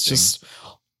 Is it just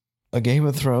a Game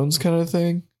of Thrones kind of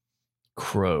thing?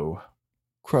 Crow.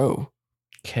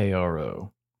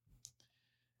 KRO.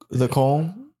 The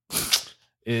Kong?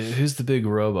 Who's the big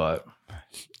robot?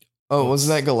 Oh,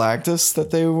 wasn't that Galactus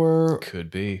that they were?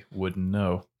 Could be. Wouldn't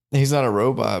know. He's not a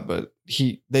robot, but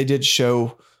they did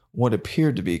show what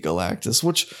appeared to be Galactus,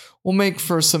 which will make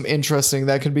for some interesting.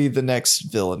 That could be the next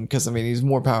villain because I mean he's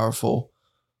more powerful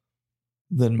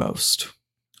than most.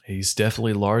 He's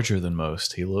definitely larger than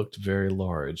most. He looked very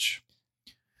large.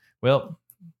 Well,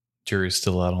 jury's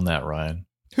still out on that, Ryan.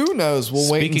 Who knows? We'll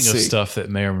wait and see. Speaking of stuff that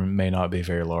may or may not be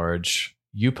very large,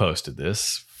 you posted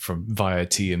this via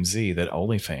TMZ that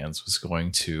OnlyFans was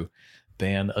going to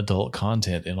ban adult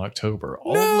content in October.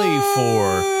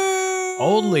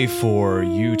 Only for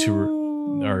you to,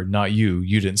 or not you.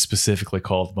 You didn't specifically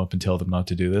call them up and tell them not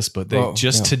to do this, but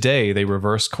today they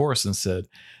reversed course and said,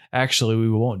 actually,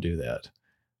 we won't do that.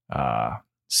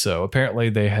 So apparently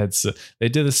they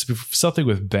did this something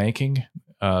with banking.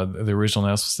 The original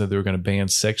announcement said they were going to ban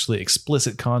sexually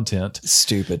explicit content.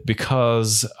 Stupid.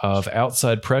 Because of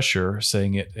outside pressure,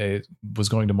 saying it was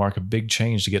going to mark a big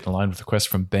change to get in line with requests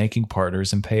from banking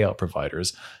partners and payout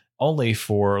providers, only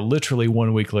for literally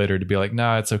 1 week later to be like,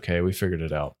 nah, it's okay. We figured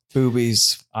it out. Booby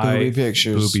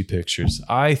pictures.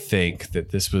 I think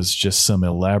that this was just some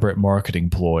elaborate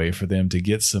marketing ploy for them to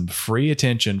get some free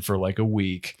attention for like a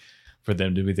week. For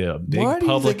them to be the big public. Why do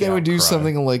you think they would do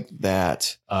something like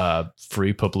that?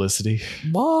 Free publicity.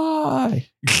 Why?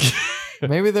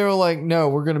 Maybe they were like, no,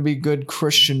 we're going to be good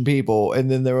Christian people.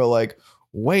 And then they were like,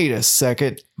 wait a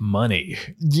second. Money.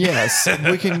 Yes,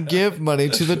 we can give money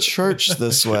to the church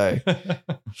this way.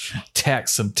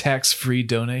 Some tax-free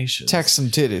donations. Tax some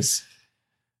titties.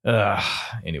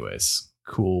 Anyways,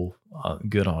 cool.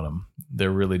 Good on them. They're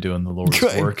really doing the Lord's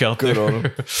work out there. Good on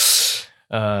them.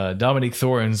 Dominique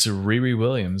Thorne's Riri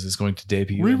Williams is going to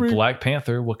debut in Black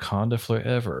Panther Wakanda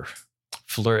Forever.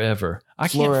 I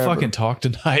can't fucking talk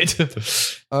tonight.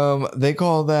 They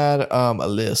call that a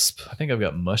lisp. I think I've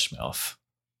got mush mouth.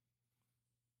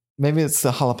 Maybe it's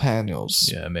the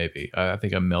jalapenos. Yeah, maybe. I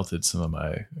think I melted some of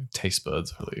my taste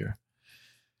buds earlier.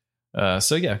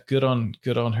 So yeah, good on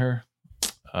her.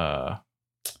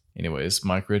 Anyways,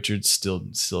 Mike Richards still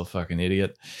a fucking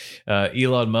idiot.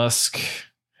 Elon Musk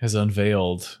has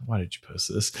unveiled, why did you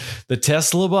post this? The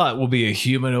Tesla bot will be a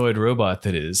humanoid robot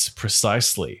that is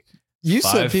precisely You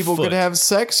said people could have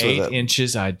sex with 8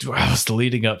 inches. I was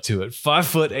leading up to it. 5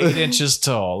 foot 8 inches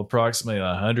tall, approximately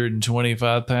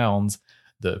 125 pounds.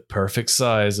 The perfect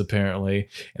size, apparently.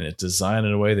 And it's designed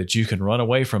in a way that you can run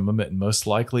away from them and most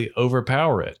likely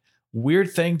overpower it.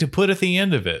 Weird thing to put at the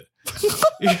end of it.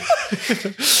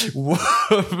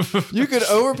 You could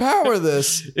overpower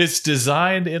this. It's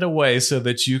designed in a way so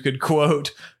that you could,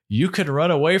 quote, you could run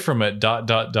away from it, ...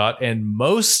 and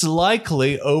most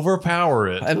likely overpower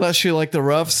it. Unless you like the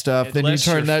rough stuff, then you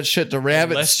turn that shit to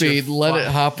rabbit speed, let it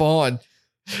hop on.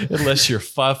 Unless you're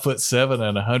 5'7"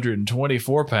 and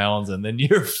 124 pounds, and then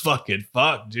you're fucking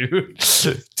fucked, dude.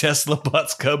 Tesla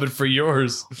bot's coming for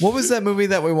yours. What was that movie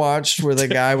that we watched where the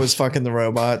guy was fucking the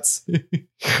robots?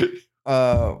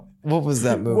 What was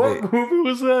that movie? What movie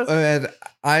was that? And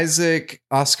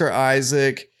Oscar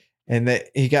Isaac, and that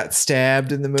he got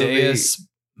stabbed in the movie. Is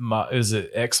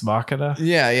it Ex Machina?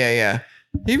 Yeah.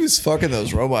 He was fucking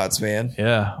those robots, man.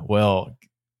 Yeah, well,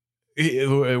 it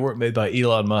weren't made by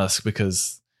Elon Musk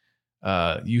because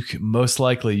most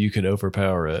likely you could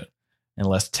overpower it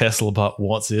unless Tesla bot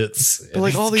wants its. But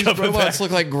like all these robots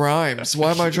look like Grimes.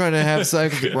 Why am I trying to have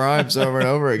sex with Grimes over and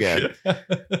over again?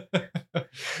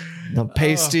 The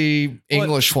pasty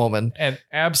English woman. An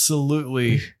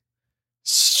absolutely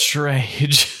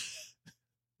strange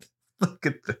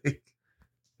fucking thing.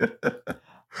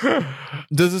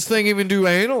 Does this thing even do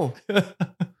anal?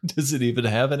 Does it even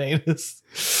have an anus?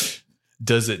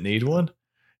 Does it need one?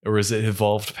 Or is it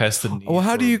evolved past the need? Well,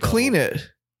 how do you clean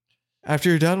it after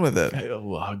you're done with it?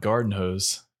 A garden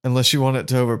hose. Unless you want it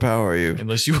to overpower you.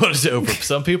 Unless you want it to over.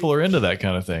 Some people are into that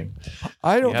kind of thing.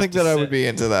 I don't You think have that to I set- would be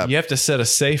into that. You have to set a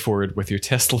safe word with your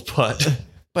Tesla butt.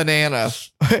 Banana.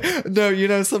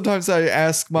 No, sometimes I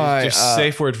ask my Your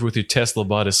safe word with your Tesla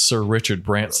butt is Sir Richard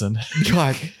Branson.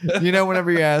 God.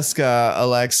 Whenever you ask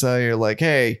Alexa, you're like,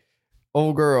 hey,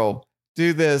 old girl,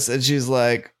 do this. And she's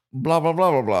like, blah, blah,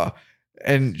 blah, blah, blah.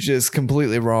 And just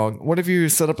completely wrong. What if you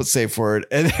set up a safe word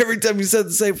and every time you said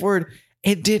the safe word,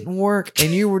 it didn't work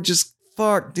and you were just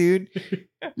fucked, dude?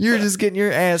 You're just getting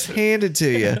your ass handed to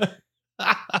you.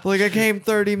 Like I came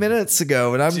 30 minutes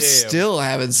ago and I'm Damn. still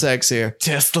having sex here.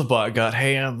 Tesla bot got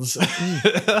hands.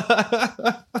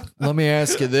 Let me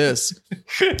ask you this.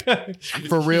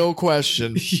 For real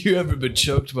question. You ever been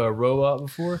choked by a robot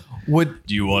before? Would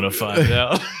Do you want to find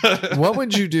out? what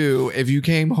would you do if you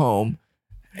came home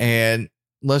and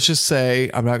let's just say,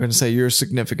 I'm not going to say your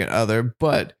significant other,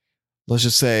 but let's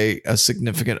just say a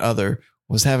significant other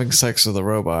was having sex with a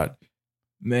robot.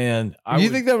 Man, Do you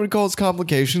think that would cause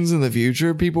complications in the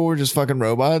future? People were just fucking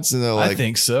robots and they're I like,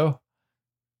 think so.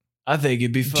 I think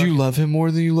it'd be fun. do you love him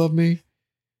more than you love me?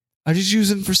 I just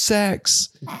use him for sex.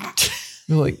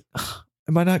 You're like,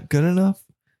 am I not good enough?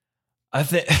 I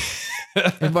think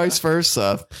And vice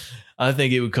versa. I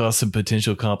think it would cause some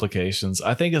potential complications.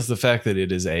 I think it's the fact that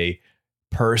it is a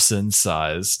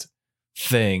person-sized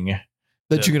thing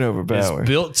That you can is overpower.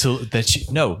 built to that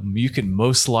you can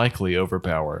most likely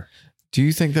overpower. Do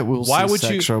you think that we'll Why see would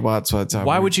sex robots by the time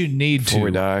Why would you need before we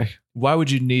to? die? Why would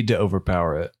you need to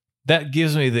overpower it? That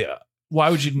gives me the. Why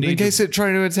would you In need? case it's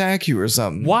trying to attack you or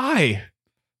something. Why?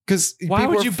 Because Why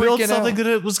would you build something that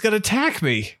it was going to attack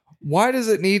me? Why does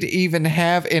it need to even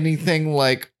have anything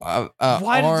like Why does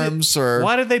it- arms or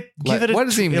Why did they give it why a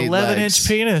does it even need 11-inch legs?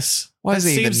 penis? why does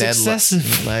That it even seems need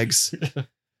excessive. legs?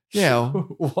 Yeah.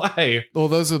 Why? Well,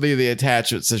 those would be the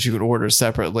attachments that you could order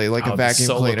separately, like a vacuum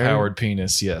cleaner. Powered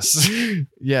penis. Yes.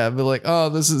 Yeah, but like, oh,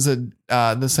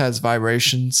 this has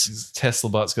vibrations. Tesla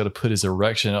bot's got to put his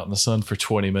erection out in the sun for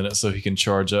 20 minutes so he can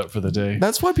charge up for the day.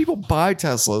 That's why people buy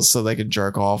Teslas so they can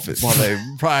jerk off while they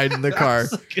ride in the car.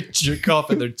 So they can jerk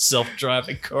off in their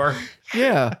self-driving car.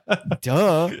 Yeah,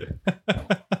 duh.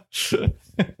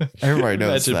 Everybody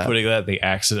knows Imagine that. putting that in the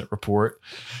accident report.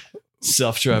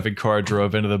 Self-driving car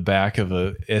drove into the back of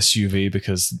a SUV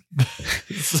because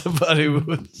somebody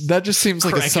was That just seems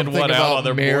like it's cranking something one out on about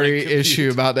their Mary morning commute.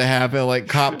 issue about to happen. Like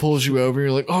cop pulls you over, and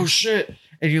you're like, oh shit,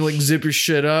 and you like zip your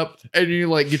shit up, and you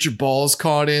like get your balls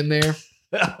caught in there.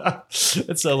 That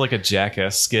sounds like a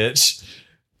Jackass sketch.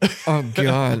 Oh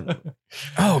god,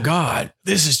 oh god.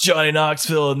 This is Johnny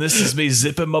Knoxville, and this is me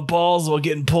zipping my balls while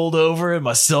getting pulled over in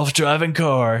my self-driving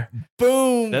car.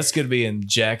 Boom. That's going to be in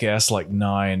Jackass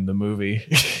 9, the movie.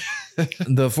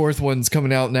 The fourth one's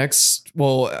coming out next.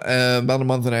 Well, about a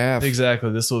month and a half.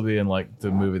 Exactly. This will be in the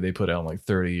movie they put out in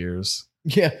 30 years.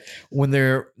 Yeah, when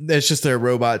it's just their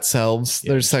robot selves,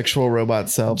 Yeah. their sexual robot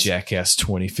selves. Jackass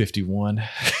 2051.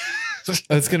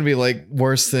 It's gonna be like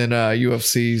worse than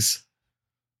UFC's.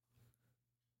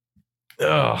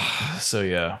 Oh, so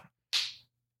yeah.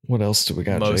 What else do we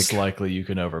got? Most Jake? likely you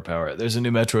can overpower it. There's a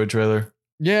new Metroid trailer.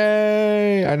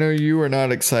 Yay! I know you are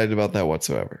not excited about that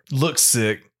whatsoever. Looks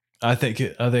sick. I think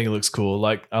it looks cool.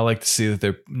 I like to see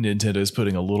that Nintendo is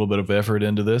putting a little bit of effort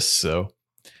into this, so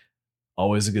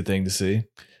always a good thing to see.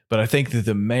 But I think that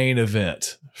the main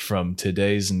event from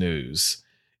today's news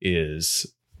is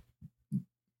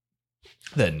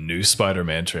that new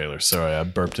Spider-Man trailer. Sorry, I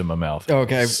burped in my mouth.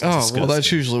 Okay. It's Oh, well, that's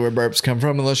disgusting. usually where burps come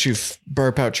from, unless you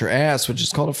burp out your ass, which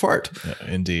is called a fart. Yeah,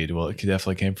 indeed. Well, it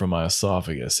definitely came from my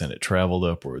esophagus and it traveled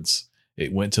upwards.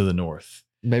 It went to the north.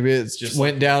 Maybe it Just just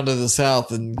went down to the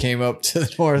south and came up to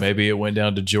the north. Maybe it went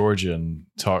down to Georgia and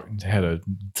had a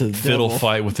to the fiddle devil.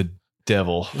 fight with the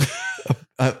devil.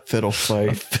 Fiddle A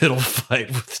fight. fiddle fight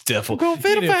with the devil. We're gonna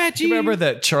fiddle fight you you. remember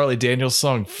that Charlie Daniels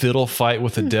song, Fiddle Fight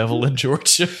with the Devil in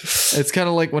Georgia? It's kind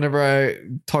of like whenever I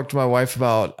talk to my wife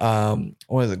about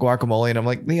what is it, guacamole, and I'm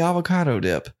like, the avocado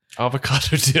dip.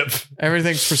 Avocado dip.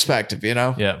 Everything's perspective, you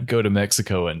know? Yeah, go to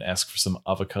Mexico and ask for some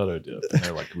avocado dip. And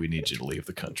they're like, we need you to leave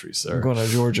the country, I'm sir. going to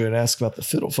Georgia and ask about the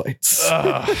fiddle fights.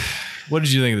 What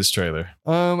did you think of this trailer?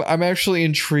 I'm actually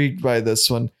intrigued by this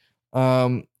one.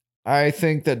 I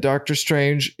think that Doctor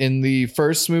Strange in the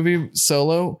first movie,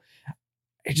 Solo,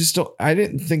 I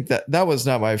didn't think that was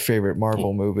not my favorite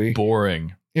Marvel movie.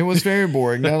 Boring. It was very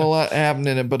boring. Not a lot happened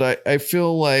in it, but I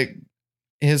feel like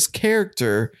his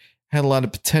character had a lot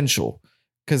of potential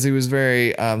because he was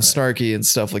very snarky and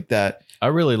stuff like that. I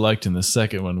really liked in the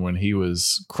second one when he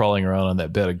was crawling around on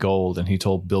that bed of gold and he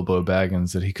told Bilbo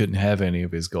Baggins that he couldn't have any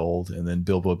of his gold. And then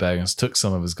Bilbo Baggins took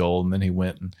some of his gold and then he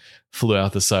went and flew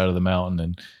out the side of the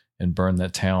mountain and burn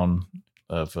that town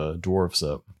of dwarves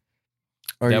up.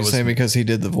 Are That you was- saying because he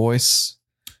did the voice?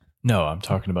 No, I'm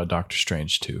talking about Doctor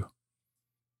Strange 2.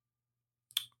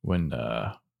 When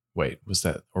wait, was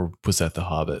that The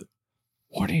Hobbit?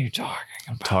 What are you talking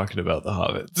I'm about? talking about The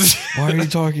Hobbit. Why are you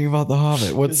talking about the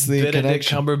Hobbit? What's the Benedict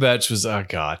connection? Cumberbatch was, oh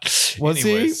god. Was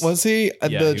Anyways, he? Was he yeah,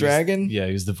 the he was- dragon? Yeah,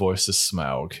 he was the voice of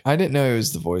Smaug. I didn't know he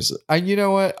was the voice. You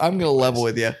know what? I'm gonna level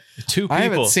with you. Two people. I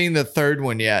haven't seen the third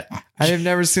one yet. I have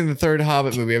never seen the third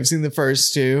Hobbit movie. I've seen the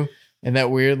first two, and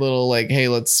that weird little like, hey,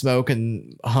 let's smoke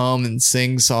and hum and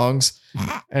sing songs.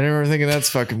 I remember thinking that's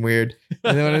fucking weird.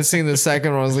 And then when I seen the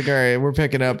second one, I was like, all right, we're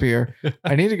picking up here.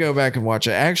 I need to go back and watch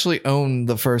it. I actually own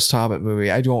the first Hobbit movie.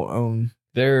 I don't own.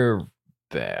 They're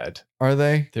bad. Are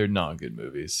they? They're not good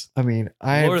movies. I mean,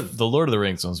 The Lord of the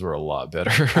Rings ones were a lot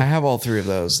better. I have all three of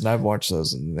those, and I've watched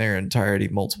those in their entirety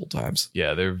multiple times.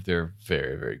 Yeah, they're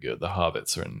very, very good. The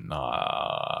Hobbits are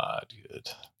not good.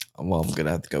 Well, I'm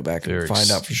gonna have to go back and They're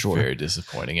find out for sure. Very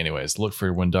disappointing. Anyways, look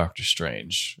for when Doctor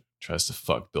Strange tries to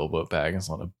fuck Bilbo Baggins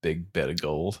on a big bed of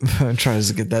gold. Tries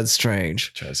to get that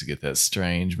strange. Tries to get that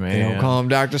strange They man. don't call him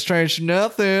Doctor Strange for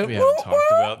nothing. We haven't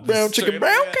talked about this. Brown chicken, straight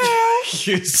brown up cow. yet.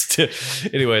 Used to-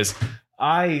 Anyways,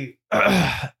 I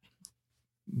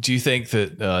do you think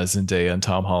that Zendaya and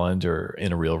Tom Holland are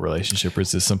in a real relationship, or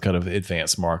is this some kind of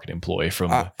advanced marketing ploy from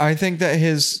the I think that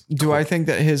I think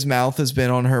that his mouth has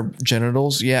been on her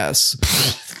genitals? Yes.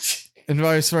 And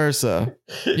vice versa.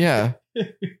 Yeah.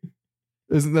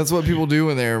 That's what people do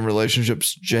when they're in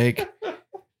relationships, Jake.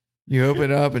 You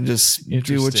open up and just do what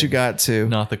you Interesting. got to.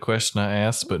 Not the question I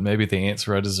asked, but maybe the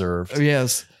answer I deserved.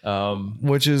 Yes.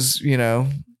 Which is,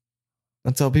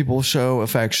 that's how people show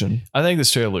affection. I think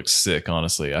this trailer looks sick,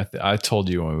 honestly. I told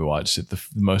you when we watched it, the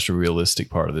most realistic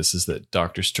part of this is that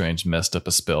Doctor Strange messed up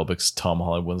a spell because Tom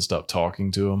Holland wouldn't stop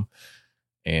talking to him.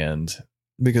 And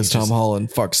Because He Tom just- Holland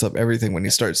fucks up everything when he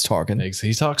starts talking.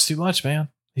 he talks too much, man.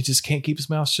 He just can't keep his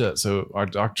mouth shut. So our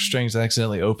Doctor Strange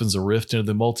accidentally opens a rift into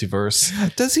the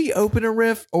multiverse. Does he open a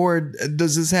rift, or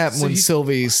does this happen So when he-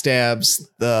 Sylvie stabs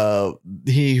the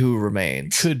He Who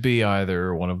Remains? Could be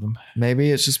either one of them.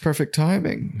 Maybe it's just perfect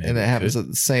timing, Maybe and it it happens could- at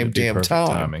the same Could be damn perfect time.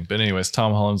 timing. But anyways,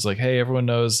 Tom Holland's like, hey, everyone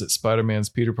knows that Spider-Man's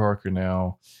Peter Parker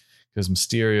now. Because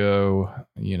Mysterio,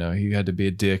 he had to be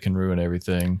a dick and ruin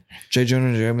everything. J.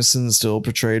 Jonah Jameson is still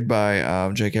portrayed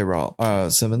by J.K.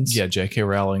 Simmons. Yeah, J.K.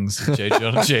 Rowling's J.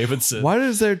 Jonah Jameson. Why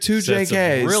is there two Said some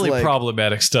JKs? really Like,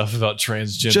 problematic stuff about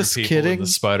transgender Just people kidding. in the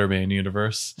Spider-Man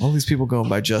universe. all these people going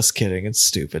by just kidding. It's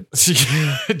stupid.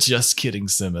 Just kidding,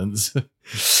 Simmons.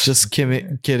 Just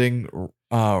kidding.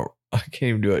 I can't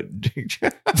even do it.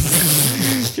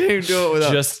 Can't even do it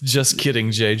without. just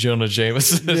kidding, J. Jonah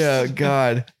Jameson. Yeah,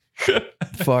 God.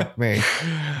 Fuck me.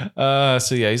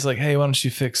 So yeah, he's like, hey, why don't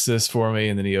you fix this for me?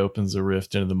 And then he opens a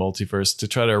rift into the multiverse to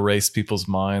try to erase people's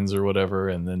minds or whatever.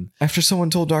 And then After someone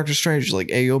told Doctor Strange, like,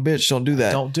 "Hey, yo, bitch, don't do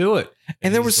that." don't do it.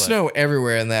 And there he's was like- snow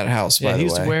everywhere in that house. Yeah, By the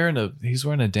he's way,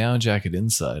 wearing a down jacket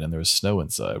inside, and there was snow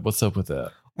inside. What's up with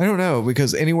that? I don't know,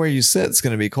 because anywhere you sit, it's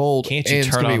going to be cold. Can't you and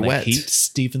it's turn gonna on be the wet. heat,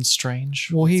 Stephen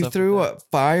Strange? Well, he What's up threw with a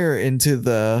fire into the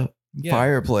that? Yeah,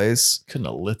 fireplace. couldn't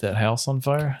have lit that house on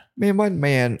fire.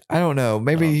 Man, I don't know.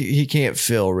 Maybe he can't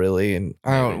feel really, and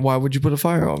I don't. Maybe. Why would you put a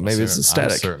fire on? Maybe it's I'm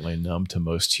aesthetic. certainly numb to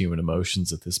most human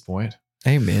emotions at this point.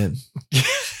 Amen.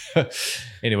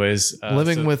 Anyways,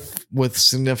 Living so with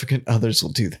significant others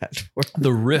will do that.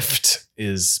 the rift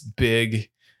is big,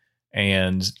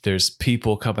 and there's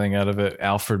people coming out of it.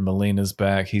 Alfred Molina's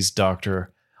back. He's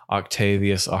Dr.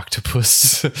 Octavius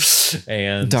Octopus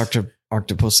and Dr.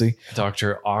 Octopussy.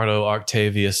 Dr. Otto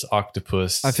Octavius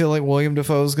Octopus. I feel like William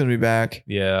Dafoe is going to be back.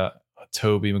 yeah,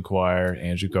 Toby Maguire,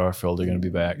 Andrew Garfield are going to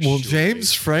be back. Will surely.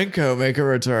 James Franco make a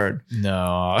return?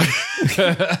 No.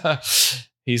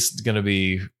 He's going to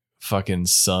be fucking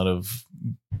son of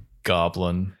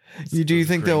Goblin. Do you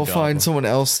think Green they'll Goblin. find someone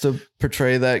else to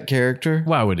portray that character?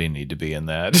 Why would he need to be in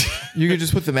that? You could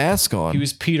just put the mask on. He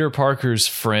was Peter Parker's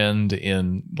friend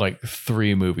in like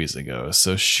 3 movies ago,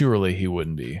 so surely he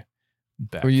wouldn't be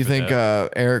back. Or you for think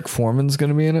that. Eric Foreman's going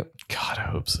to be in it? God, I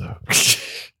hope so.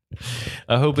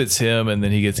 I hope it's him, and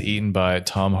then he gets eaten by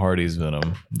Tom Hardy's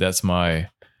Venom. That's my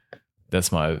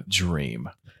dream.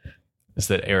 Is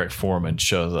that Eric Foreman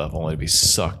shows up only to be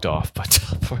sucked off by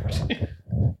Tom Hardy.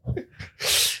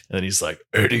 And he's like,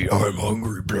 Eddie, I'm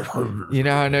hungry. You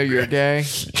know how I know you're gay?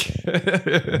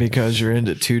 Because you're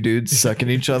into two dudes sucking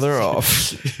each other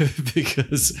off.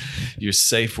 Because your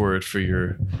safe word for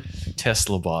your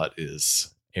Tesla bot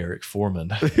is Eric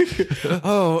Foreman.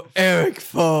 Oh, Eric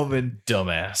Foreman.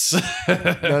 Dumbass.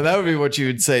 No, that would be what you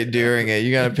would say during it.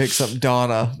 You got to pick something.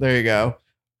 Donna. There you go.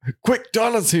 Quick,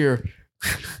 Donna's here.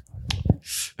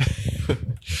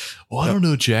 Well, I don't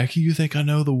know, Jackie. You think I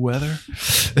know the weather?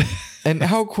 And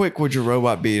how quick would your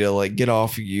robot be to like get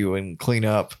off of you and clean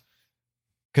up?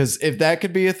 Because if that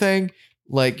could be a thing,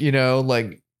 like, you know,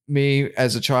 like me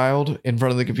as a child in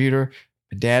front of the computer,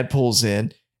 my dad pulls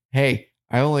in. Hey,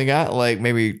 I only got like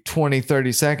maybe 20,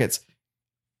 30 seconds.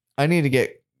 I need to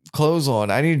get clothes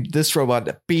on. I need this robot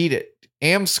to beat it.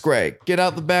 Amscray, get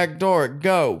out the back door.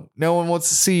 Go. No one wants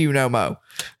to see you no more.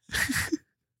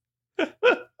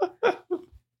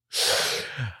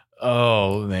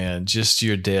 Oh man, just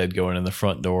your dad going in the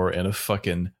front door in a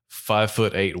fucking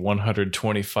 5'8",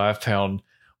 125-pound.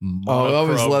 Oh, I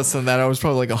was less than that. I was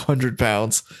probably like 100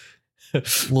 pounds.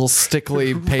 Little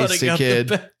stickly, pasty kid.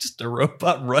 Just a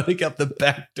robot running up the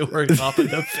back door and hopping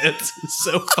the fence is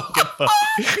so fucking funny.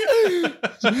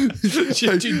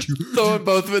 Throwing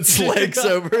both of its legs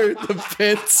over the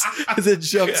fence as it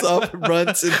jumps off and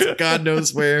runs into God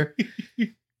knows where.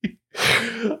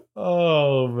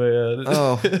 Oh man.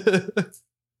 Oh.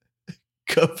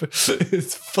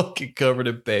 It's fucking covered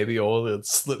in baby oil and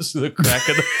slips through the crack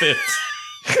of the fence.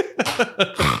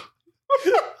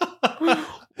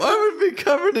 Why would it be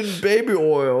covered in baby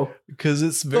oil? Because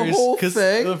it's very the whole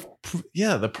thing.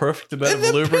 The perfect amount In of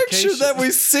the lubrication. picture that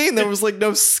we've seen, there was like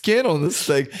no skin on this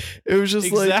thing. It was just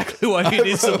exactly why you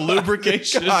need some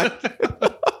lubrication.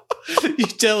 You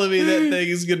telling me that thing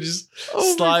is gonna just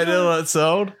slide in on its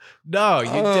own? No, you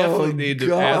definitely need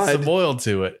to add some oil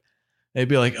to it. They'd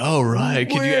be like, "Oh right,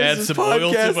 can you add some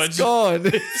oil to my gone?"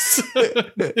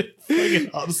 Fucking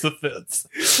hops the fence,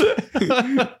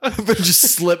 but just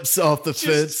slips off the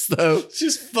fence though.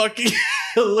 Just fucking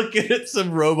looking at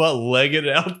some robot legging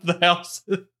out the house.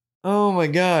 Oh my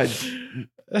god,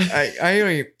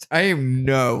 I don't even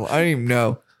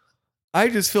know. I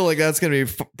just feel like that's gonna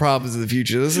be problems in the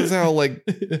future. This is how like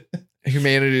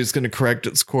humanity is gonna correct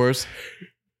its course.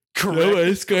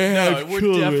 Nobody's gonna have we're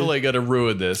children. Definitely gonna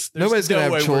ruin this. Nobody's gonna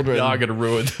have children. We're not gonna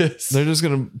ruin this. They're just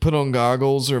gonna put on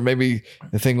goggles, or maybe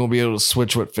the thing will be able to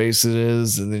switch what face it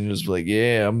is, and then just be like,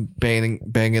 "Yeah, I'm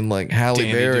banging like Halle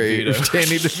Danny Berry, or DeVito.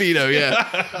 Danny DeVito."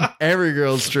 Yeah, every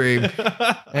girl's dream.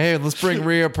 Hey, let's bring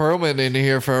Rhea Perlman in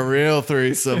here for a real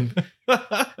threesome.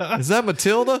 Is that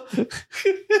Matilda?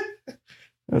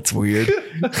 That's weird,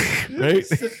 right?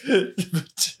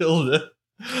 Matilda.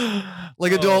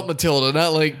 Like adult Matilda,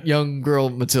 not like young girl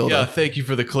Matilda. Yeah, thank you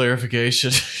for the clarification.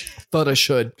 Thought I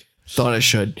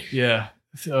should. Yeah,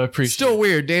 I appreciate. Still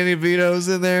weird. Danny DeVito's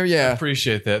in there. I Yeah,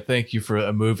 appreciate that. Thank you for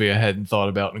a movie I hadn't thought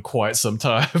about in quite some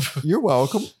time. you're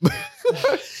welcome.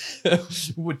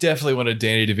 Definitely one of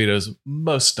Danny DeVito's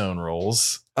most known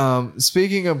roles.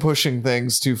 Speaking of pushing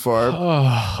things too far,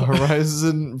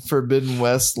 Horizon Forbidden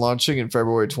West launching in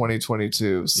February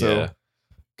 2022. So, yeah,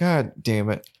 god damn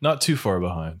it. not too far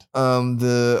behind.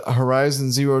 The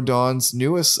Horizon Zero Dawn's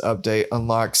newest update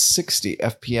unlocks 60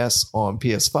 FPS on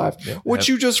PS5, which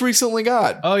you just recently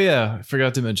got. Oh yeah, I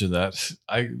forgot to mention that.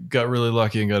 I got really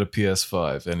lucky and got a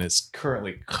PS5, and it's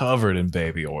currently covered in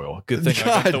baby oil. Good thing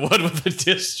I got the one with the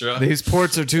disc drive. These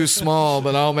ports are too small,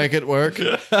 but I'll make it work.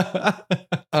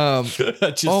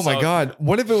 Oh my god.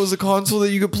 What if it was a console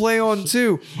that you could play on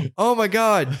too? Oh my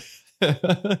god.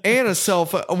 And a cell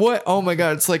phone. What? Oh my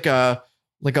god. It's like a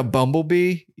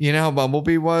Bumblebee. You know how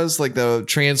Bumblebee was? Like the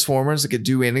Transformers that could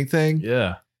do anything.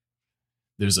 Yeah.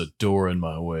 There's a door in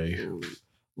my way.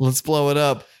 Let's blow it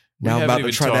up. Now I'm about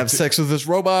to try to have sex with this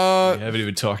robot. We haven't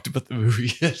even talked about the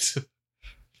movie yet.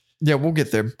 Yeah, we'll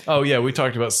get there. Oh yeah, we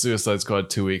talked about Suicide Squad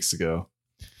 2 weeks ago.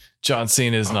 John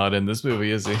Cena is not in this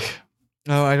movie, is he?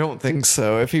 No, I don't think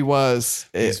so. If he was,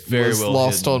 He's it very was well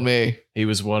lost hidden. on me. He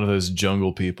was one of those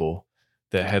jungle people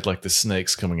that had like the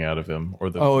snakes coming out of him, or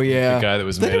the yeah, the guy that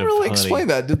was they made didn't of really honey. explain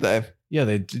that, did they? Yeah,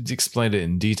 they explained it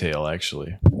in detail.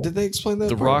 Actually, Did they explain that?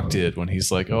 The part? Rock did when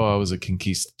he's like, "Oh, I was a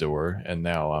conquistador, and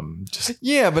now I'm just."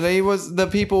 Yeah, but he was the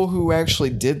people who actually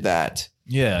did that.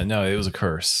 Yeah, no, it was a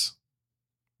curse.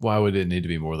 Why would it need to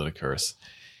be more than a curse?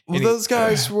 Well, those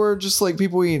guys were just like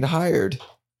people he had hired.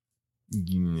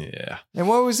 Yeah. And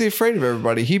why was he afraid of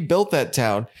everybody? He built that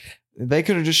town. They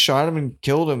could have just shot him and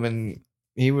killed him, and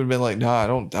he would have been like, "Nah, I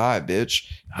don't die, bitch,"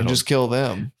 and just kill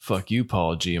them. Fuck you,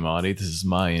 Paul Giamatti. This is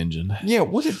my engine. Yeah,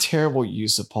 what a terrible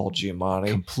use of Paul Giamatti.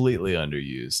 Completely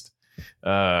underused.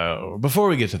 Before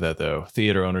we get to that, though,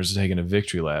 theater owners are taking a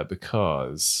victory lap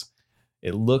because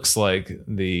it looks like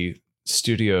the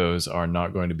studios are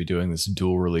not going to be doing this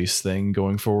dual release thing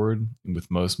going forward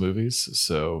with most movies.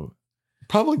 So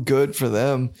Probably good for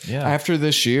them. yeah, After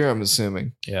this year, I'm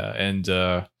assuming. yeah, and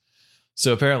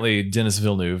so apparently Denis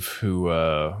Villeneuve, who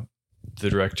the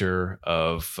director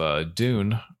of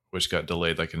Dune, which got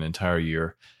delayed like an entire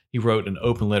year, he wrote an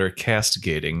open letter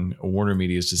castigating Warner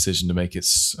Media's decision to make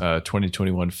its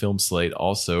 2021 film slate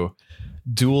also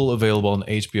dual available on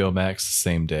HBO Max the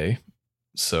same day.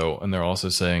 So, and they're also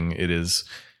saying it is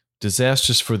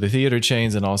disastrous for the theater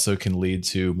chains and also can lead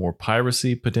to more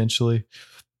piracy potentially.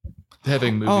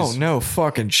 Having movies no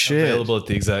fucking shit available at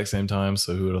the exact same time.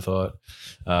 So who would have thought?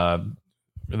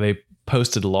 They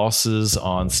posted losses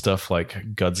on stuff like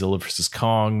Godzilla vs.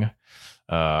 Kong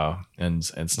and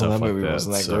stuff that like movie that.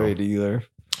 wasn't that So great either.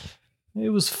 it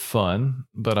was fun,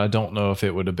 but I don't know if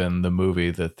it would have been the movie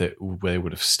that they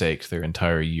would have staked their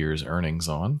entire year's earnings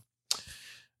on.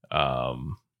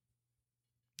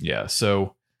 Yeah.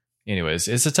 So, anyways,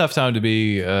 it's a tough time to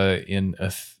be in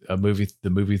the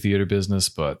movie theater business,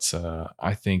 but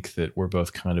I think that we're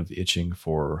both kind of itching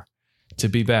to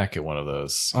be back at one of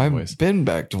those. I've been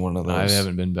back to one of those. I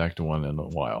haven't been back to one in a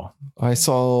while. I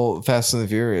saw Fast and the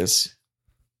Furious.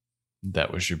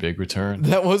 That was your big return.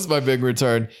 That was my big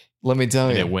return. Let me tell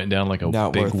And you. it went down like a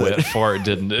Not big worth wet it. fart,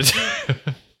 didn't it?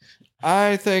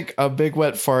 I think a big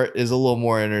wet fart is a little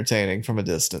more entertaining from a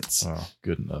distance. Oh,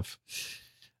 good enough.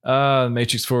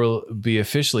 Matrix 4 will be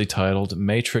officially titled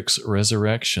Matrix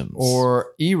Resurrections.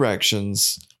 Or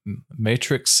erections.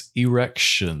 Matrix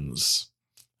Erections.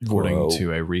 According Whoa.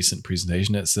 to a recent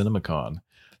presentation at CinemaCon,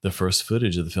 the first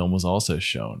footage of the film was also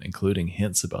shown, including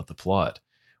hints about the plot,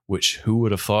 which who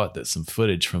would have thought that some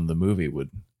footage from the movie would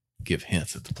give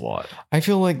hints at the plot? I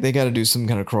feel like they got to do some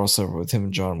kind of crossover with him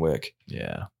and John Wick.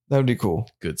 Yeah, That would be cool.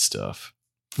 good stuff.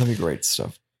 That'd be great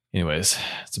stuff. Anyways,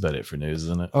 that's about it for news,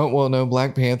 isn't it? Oh, well, no.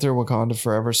 Black Panther, Wakanda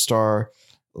Forever star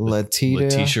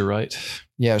Letitia Wright.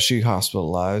 Yeah, she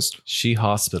hospitalized. She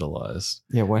hospitalized.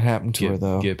 Yeah, what happened to her,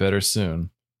 though? Get better soon.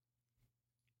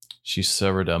 She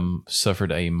suffered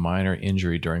a minor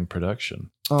injury during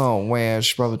production. Oh, man.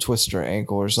 She probably twisted her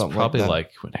ankle or something Probably like that.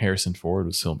 like when Harrison Ford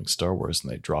was filming Star Wars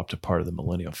and they dropped a part of the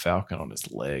Millennium Falcon on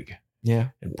his leg Yeah.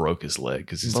 and broke his leg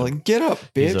because he's, Like, get up,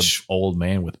 he's bitch. an old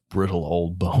man with brittle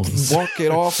old bones. Walk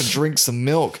it off and drink some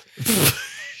milk.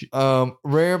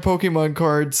 Rare Pokemon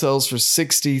card sells for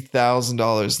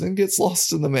 $60,000, then gets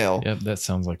lost in the mail. Yep, that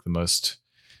sounds like the most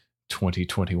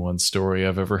 2021 story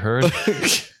I've ever heard.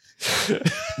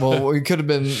 Well, we could have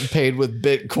been paid with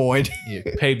Bitcoin.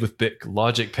 Yeah,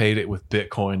 Logic paid it with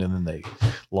Bitcoin and then they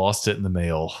lost it in the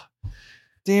mail.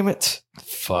 Damn it.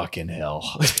 Fucking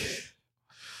hell.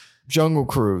 Jungle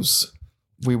Cruise.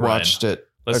 We Ryan, watched it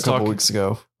a let's couple talk- weeks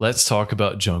ago. Let's talk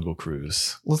about Jungle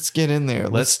Cruise. Let's get in there.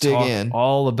 Let's dig talk in.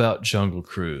 all about Jungle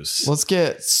Cruise. Let's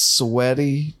get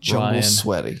sweaty, jungle Ryan,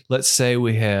 sweaty. Let's say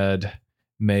we had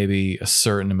maybe a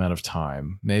certain amount of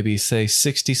time, maybe say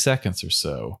 60 seconds or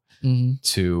so,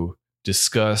 to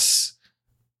discuss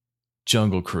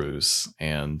Jungle Cruise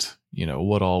and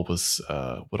what all was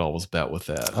about with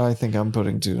that. I think I'm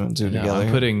putting two and two Now,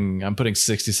 together. I'm putting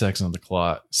 60 seconds on the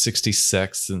clock. 60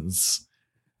 seconds.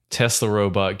 Tesla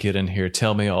robot, get in here.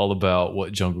 Tell me all about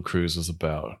what Jungle Cruise was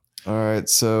about. All right,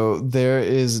 so there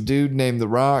is a dude named The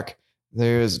Rock.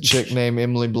 There is a chick named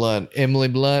Emily Blunt. Emily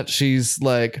Blunt, she's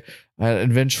like an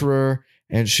adventurer,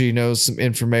 and she knows some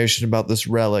information about this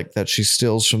relic that she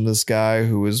steals from this guy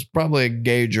who is probably a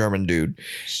gay German dude.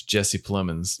 It's Jesse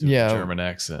Plemons doing Yeah. a German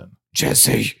accent.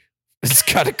 Jesse, it's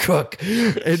gotta cook.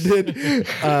 And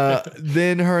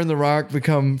then her and The Rock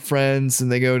become friends,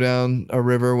 and they go down a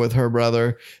river with her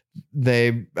brother.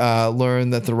 They learn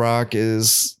that The Rock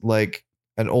is like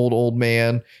an old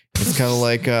man. It's kind of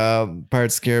like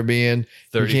Pirates of the Caribbean.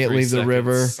 You can't leave the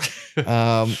river.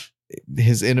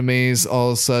 His enemies, all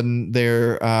of a sudden,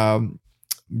 they're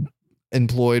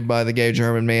employed by the gay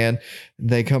German man.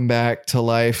 They come back to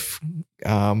life,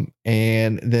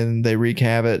 and then they wreak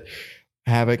havoc.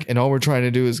 And all we're trying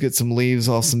to do is get some leaves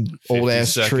off some old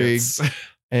ass tree.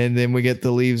 And then we get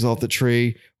the leaves off the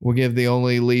tree. We'll give the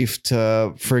only leaf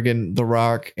to friggin' The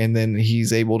Rock, and then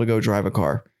he's able to go drive a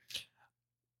car.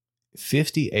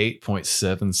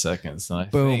 58.7 seconds. And I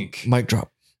Boom. think Mic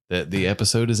drop. that the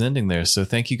episode is ending there. So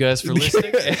thank you guys for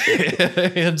listening.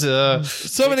 And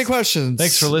So many questions.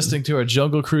 thanks for listening to our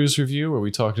Jungle Cruise review, where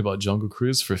we talked about Jungle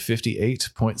Cruise for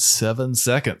 58.7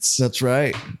 seconds. That's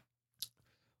right.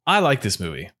 I like this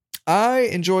movie. I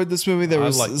enjoyed this movie. There I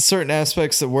was like- certain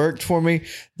aspects that worked for me.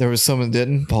 There was some that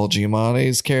didn't. Paul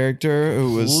Giamatti's character,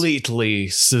 who was Completely,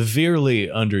 severely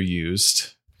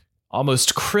underused.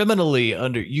 Almost criminally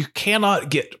under. You cannot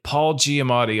get Paul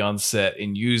Giamatti on set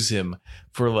and use him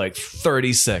for like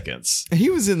 30 seconds. he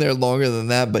was in there longer than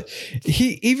that, but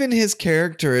even his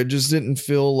character, it just didn't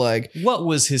feel like. What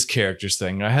was his character's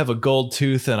thing? I have a gold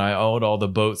tooth and I own all the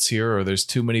boats here, or there's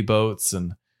too many boats,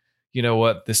 and you know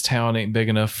what, this town ain't big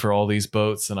enough for all these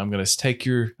boats, and I'm gonna take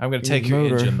your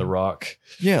motor. engine, The Rock.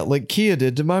 Yeah, like Kia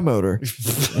did to my motor.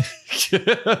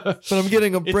 But I'm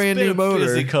getting a brand new motor.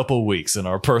 Busy couple weeks in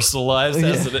our personal lives,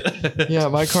 hasn't it? Yeah,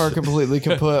 my car completely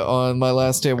kaput on my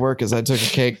last day of work as I took a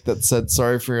cake that said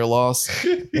 "Sorry for your loss"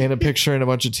 and a picture and a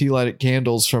bunch of tea lighted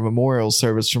candles from a memorial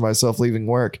service for myself leaving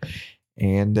work.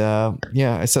 And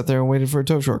I sat there and waited for a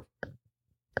tow truck.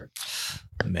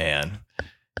 Man,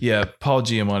 yeah, Paul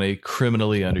Giamatti,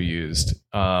 criminally underused.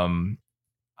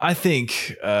 I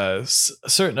think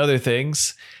certain other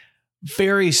things.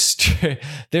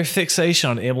 Their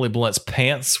fixation on Emily Blunt's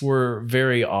pants were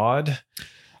very odd.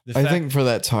 I think for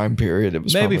that time period, it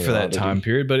was maybe for that time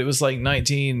period, but it was like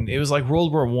it was like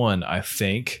World War I, I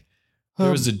think.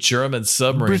 There was a German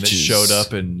submarine that showed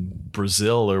up in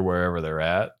Brazil or wherever they're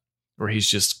at, where he's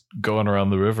just going around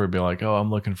the river and being like, oh, I'm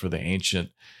looking for the ancient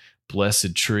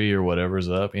blessed tree or whatever's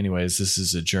up. Anyways, this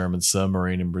is a German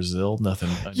submarine in Brazil. Nothing.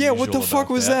 Yeah, what the fuck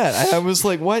was that? I was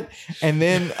like, what? And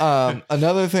then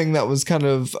another thing that was kind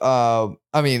of,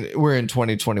 I mean, we're in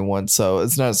 2021, so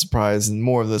it's not a surprise, and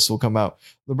more of this will come out.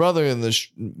 The brother in the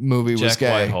movie was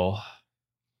gay. Whitehall.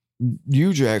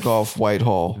 You jack off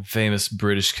Whitehall. Famous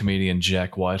British comedian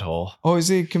Jack Whitehall. Oh, is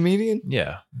he a comedian?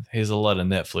 Yeah. He has a lot of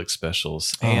Netflix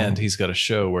specials. Oh. And he's got a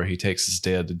show where he takes his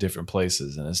dad to different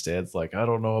places. And his dad's like, I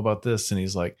don't know about this. And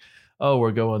he's like, oh,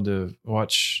 we're going to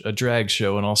watch a drag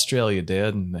show in Australia,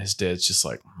 Dad. And his dad's just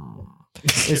like,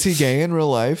 Is he gay in real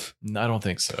life? I don't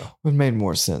think so. It would made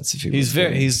more sense if he He's was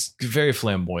gay. he's very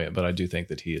flamboyant, but I do think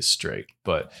that he is straight.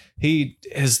 But he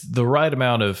has the right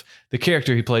amount of, the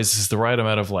character he plays is the right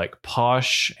amount of like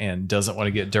posh and doesn't want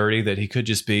to get dirty, that he could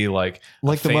just be like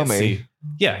the mummy.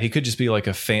 Yeah, he could just be like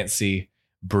a fancy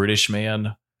British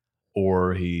man,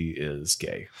 or he is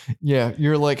gay. Yeah,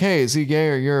 you're like, hey, is he gay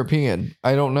or European?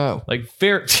 I don't know. Like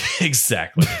very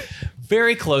exactly.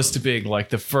 Very close to being like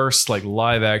the first like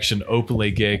live action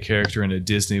openly gay character in a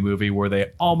Disney movie where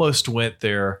they almost went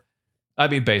there. I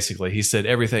mean, basically, he said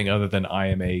everything other than I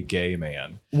am a gay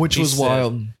man. Which was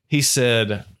wild. He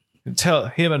said, tell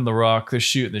him and The Rock, they're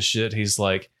shooting the shit. He's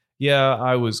like,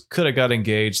 yeah, could have got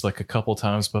engaged like a couple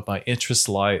times, but my interests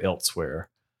lie elsewhere.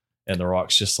 And The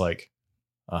Rock's just like,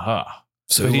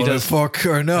 So he does fuck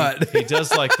or not. He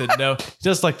does like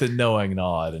the knowing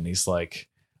nod, and he's like,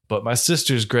 but my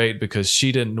sister's great because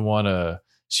she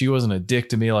wasn't a dick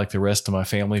to me like the rest of my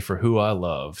family for who I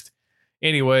loved.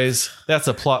 Anyways, that's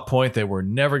a plot point that we're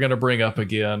never going to bring up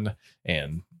again.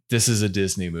 And this is a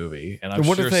Disney movie. And I'm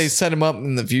what sure if they set him up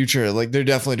in the future? Like they're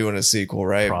definitely doing a sequel,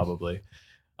 right? Probably.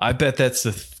 I bet that's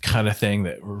the kind of thing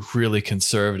that really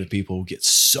conservative people get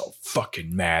so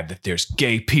fucking mad that there's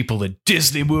gay people in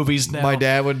Disney movies now. My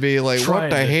dad would be like, what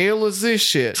the hell is this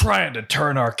shit? Trying to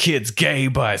turn our kids gay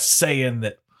by saying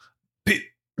that.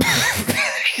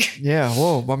 Yeah,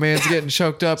 whoa, my man's getting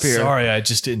choked up here. Sorry, I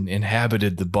just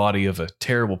inhabited the body of a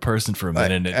terrible person for a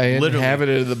minute. I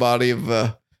inhabited the body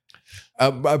of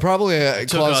probably a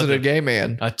closeted gay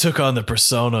man. I took on the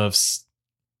persona of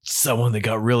someone that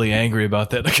got really angry about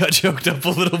that. I got choked up a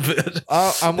little bit.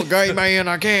 I'm a gay man.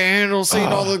 I can't handle seeing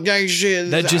all the gay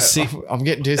shit. I'm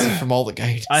getting dizzy from all the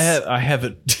gays. I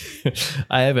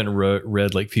haven't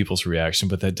read like people's reaction,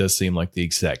 but that does seem like the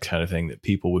exact kind of thing that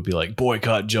people would be like,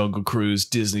 boycott Jungle Cruise.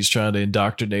 Disney's trying to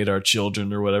indoctrinate our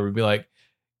children or whatever. Be like,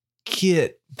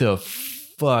 get the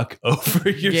fuck over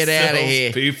yourselves, get out of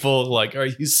here, people. Like, are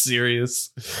you serious?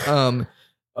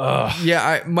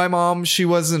 Yeah, my mom, she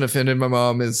wasn't offended. My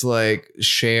mom is like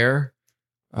Cher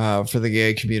for the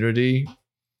gay community.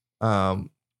 And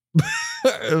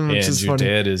your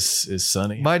dad is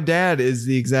Sonny. My dad is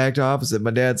the exact opposite.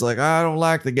 My dad's like, I don't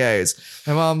like the gays.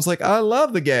 My mom's like, I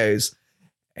love the gays.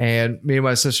 And me and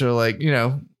my sister are like,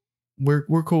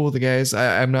 we're cool with the gays.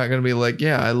 I'm not gonna be like,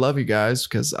 yeah, I love you guys,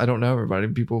 because I don't know everybody.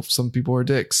 Some people are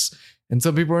dicks and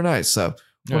some people are nice. So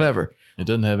whatever. It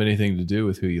doesn't have anything to do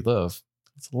with who you love.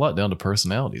 It's a lot down to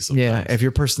personality sometimes. Yeah, if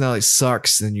your personality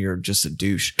sucks, then you're just a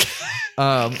douche.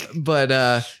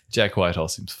 But Jack Whitehall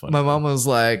seems funny. My mom was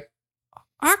like,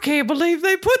 I can't believe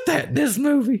they put that in this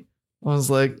movie. I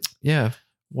was like, yeah.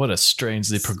 What a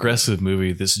strangely progressive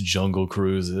movie this Jungle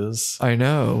Cruise is. I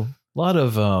know. A lot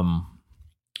of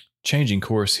changing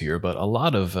course here, but a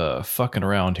lot of fucking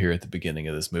around here at the beginning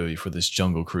of this movie for this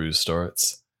Jungle Cruise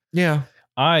starts. Yeah.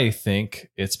 I think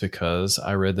it's because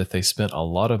I read that they spent a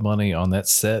lot of money on that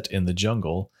set in the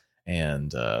jungle,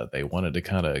 and they wanted to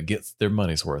kind of get their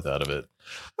money's worth out of it.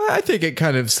 I think it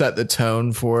kind of set the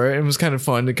tone for it. It was kind of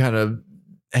fun to kind of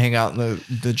hang out in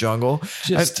the jungle.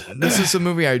 This is a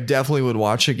movie I definitely would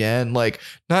watch again. Like,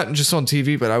 not just on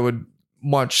TV, but I would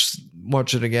watch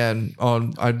watch it again.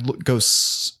 Go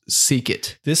seek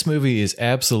it. This movie is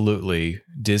absolutely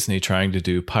Disney trying to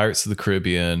do Pirates of the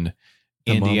Caribbean,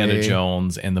 The Indiana Mummy.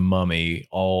 Jones, and The Mummy,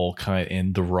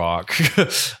 and The Rock,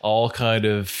 all kind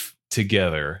of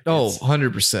together. Oh, It's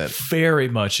 100%. very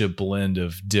much a blend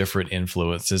of different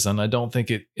influences, and I don't think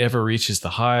it ever reaches the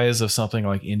highs of something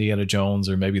like Indiana Jones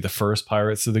or maybe the first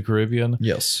Pirates of the Caribbean,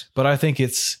 Yes. but I think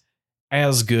it's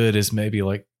as good as maybe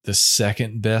like the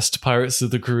second best Pirates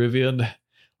of the Caribbean.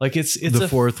 Like it's the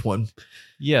fourth one.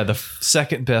 yeah, the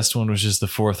second best one was just the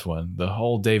fourth one. The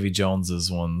whole Davy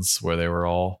Jones's ones where they were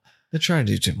all They're trying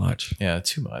to do too much.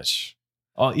 too much.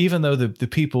 Even though the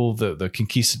people, the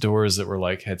conquistadors that were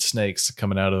like had snakes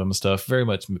coming out of them and stuff, very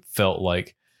much felt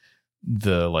like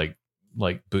the like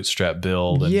Bootstrap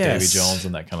Bill and Yes. Davy Jones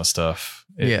and that kind of stuff.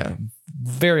 Yeah.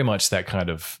 Very much that kind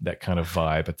of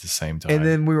vibe at the same time. And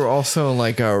then we were also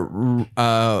like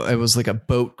it was like a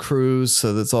boat cruise.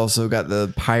 So that's also got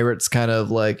the pirates kind of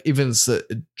like, even it's a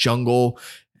jungle.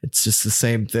 It's just the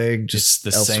same thing. just Just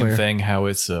the elsewhere. same thing. How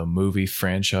it's a movie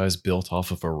franchise built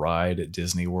off of a ride at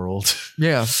Disney World.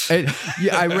 Yeah.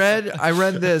 I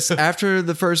read this after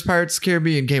the first Pirates of the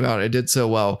Caribbean came out. It did so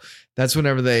well. That's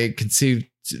whenever they conceived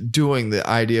doing the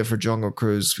idea for Jungle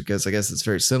Cruise, because I guess it's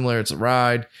very similar. It's a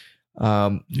ride. Yeah.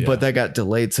 But that got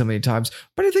delayed so many times.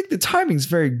 But I think the timing's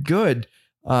very good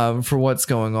for what's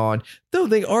going on. Though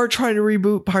they are trying to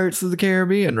reboot Pirates of the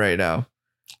Caribbean right now.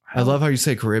 I love how you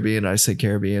say Caribbean. I say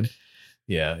Caribbean.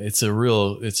 Yeah, it's a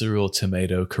real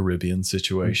tomato Caribbean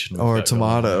situation. Or a we've got going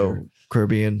on tomato here.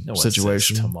 Caribbean No one says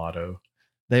situation. tomato.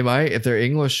 They might if they're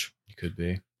English. It could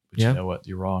be. But Yeah. you know what?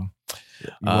 You're wrong.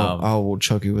 I will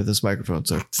choke you with this microphone,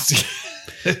 sir.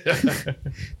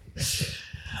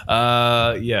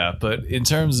 Yeah, but in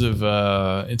terms of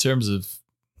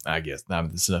I guess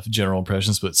not this enough general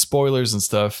impressions, but spoilers and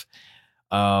stuff.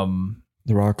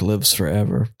 The Rock lives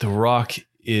forever. The Rock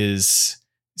is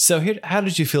so here. How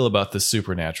did you feel about the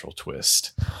supernatural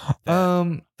twist?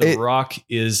 The Rock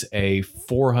is a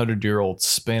 400-year-old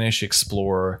Spanish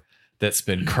explorer that's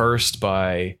been cursed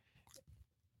by.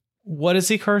 What is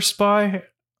he cursed by?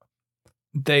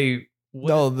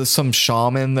 Some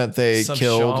shaman that they Some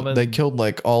killed. shaman. They killed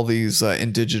like all these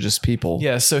indigenous people.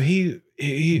 Yeah, so And he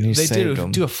they saved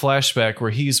them. do a flashback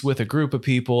where he's with a group of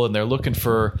people and they're looking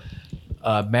for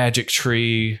a magic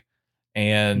tree,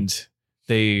 and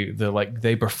they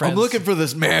befriend. I'm looking for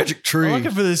this magic tree. I'm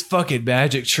looking for this fucking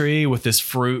magic tree with this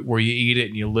fruit where you eat it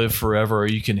and you live forever, or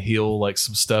you can heal like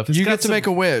some stuff. It's You got get to some make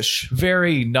a wish.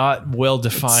 very not well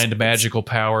defined magical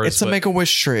powers. It's a but Make a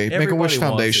Wish tree. Make a everybody Wish wants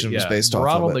Foundation it, was yeah. based off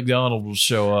Ronald of it. McDonald will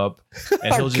show up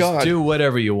and he'll Oh, just God. do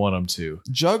whatever you want him to.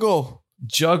 Juggle.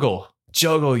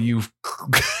 Juggle, you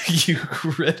you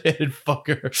redheaded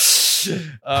fucker.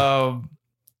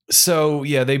 So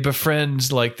yeah, they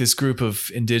befriend like this group of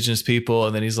indigenous people,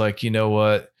 and then he's like, you know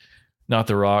what? Not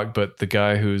the Rock, but the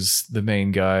guy who's the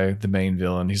main guy, the main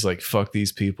villain. He's like, fuck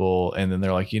these people, and then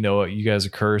they're like, you know what? You guys are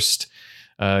cursed.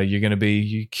 You're gonna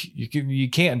be you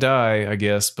can't die, I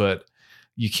guess, but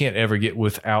you can't ever get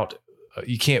without.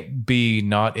 You can't be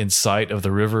not in sight of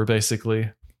the river,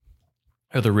 basically.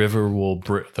 Or the river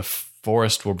the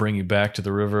forest will bring you back to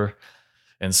the river.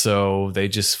 And so they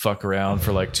just fuck around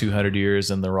for like 200 years,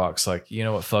 and the Rock's like, you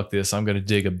know what, fuck this. I'm going to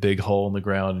dig a big hole in the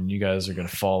ground and you guys are going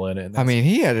to fall in it. And I mean,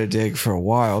 he had to dig for a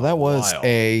while. That was While.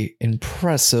 a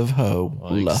impressive hoe.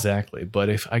 well, exactly. But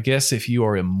if you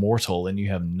are immortal and you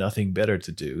have nothing better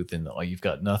to do, then you've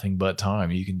got nothing but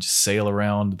time. You can just sail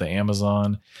around the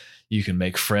Amazon. You can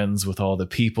make friends with all the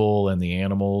people and the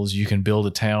animals. You can build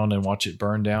a town and watch it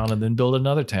burn down, and then build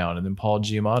another town. And then Paul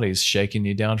Giamatti's shaking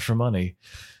you down for money.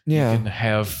 Yeah. You can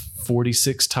have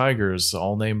 46 tigers,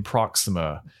 all named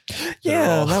Proxima.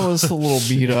 Yeah, that was a little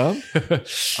beat up.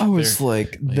 I was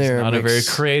like, He's there. not a very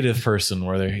creative person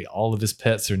where all of his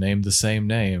pets are named the same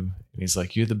name. And he's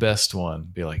like, you're the best one.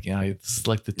 Be like, yeah, this is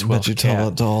like the 12th But you tell cat.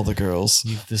 that to all the girls.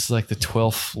 This is like the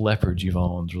 12th leopard you've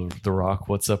owned. The Rock,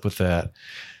 what's up with that?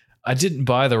 I didn't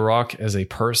buy The Rock as a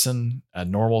person, a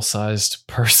normal sized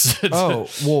person. Oh,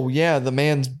 well, yeah, the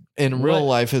man in real What?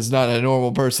 life is not a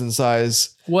normal person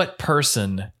size.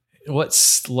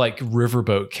 What's like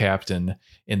riverboat captain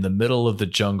in the middle of the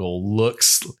jungle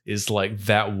is like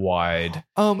that wide,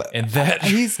 and that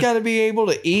He's got to be able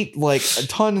to eat like a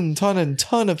ton of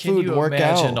can food you to work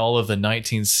imagine out. all of the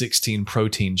 1916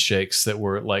 protein shakes that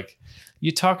were like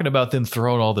You talking about them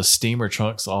throwing all the steamer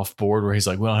trunks off board where he's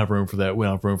like, we don't have room for that. We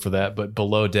don't have room for that. But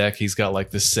below deck, he's got like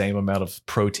the same amount of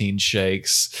protein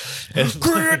shakes. And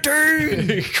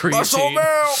Creatine! Muscle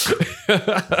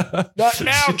milk! Not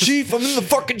now, Chief. I'm in the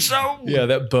fucking zone. Yeah,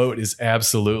 that boat is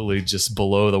absolutely just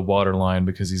below the waterline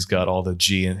because he's got all the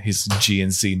his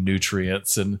GNC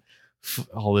nutrients and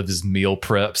all of his meal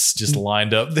preps just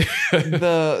lined up there.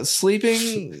 The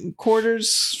sleeping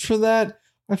quarters for that,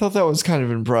 I thought that was kind of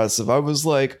impressive. I was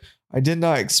like, I did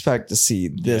not expect to see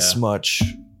this much.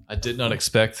 I did not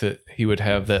expect that he would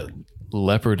have that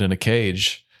leopard in a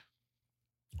cage.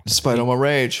 Despite all my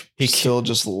rage, he's still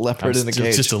just leopard in a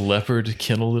cage. Just a leopard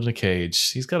kenneled in a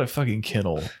cage. He's got a fucking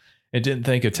kennel. And didn't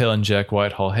think of telling Jack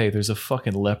Whitehall, hey, there's a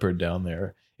fucking leopard down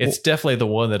there. It's definitely the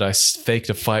one that I faked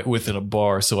a fight with in a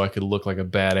bar so I could look like a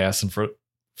badass in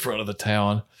front of the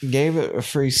town. Gave it a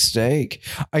free steak.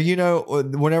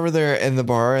 Whenever they're in the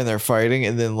bar and they're fighting,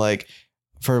 and then like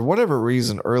for whatever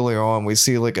reason earlier on we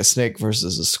see like a snake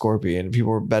versus a scorpion and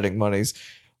people were betting monies.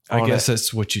 I guess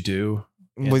that's what you do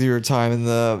with your time in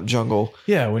the jungle.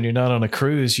 Yeah, when you're not on a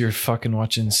cruise, you're fucking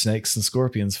watching snakes and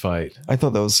scorpions fight. I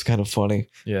thought that was kind of funny.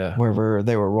 Yeah. Wherever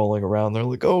they were rolling around, they're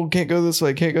like, oh, can't go this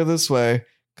way, can't go this way.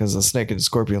 Because the snake and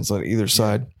scorpions on either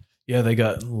side. Yeah, they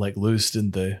got like loose,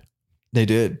 didn't they? They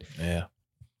did. Yeah.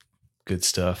 Good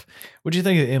stuff. What do you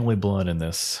think of Emily Blunt in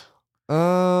this?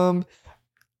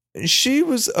 She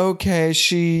was okay.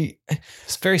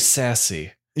 It's very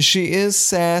sassy. She is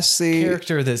sassy.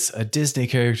 Character that's a Disney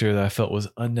character that I felt was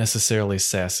unnecessarily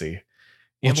sassy.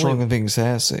 What's wrong with being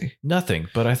sassy? Nothing.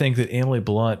 But I think that Emily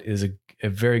Blunt is a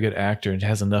very good actor and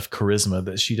has enough charisma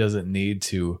that she doesn't need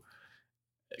to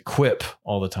quip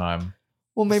all the time.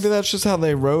 Well, maybe that's just how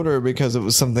they wrote her because it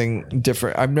was something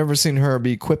different. I've never seen her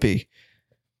be quippy.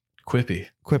 Quippy.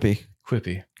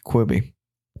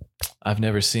 I've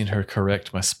never seen her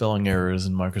correct my spelling errors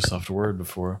in Microsoft Word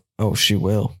before. Oh, she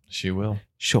will.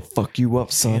 She'll fuck you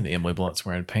up, son. And Emily Blunt's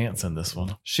wearing pants in this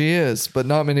one. She is, but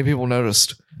not many people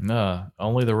noticed. Nah,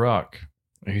 only The Rock.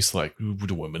 He's like,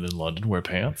 do women in London wear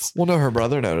pants? Well, no, her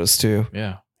brother noticed too.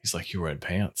 Yeah. He's like, you're wearing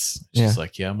pants. She's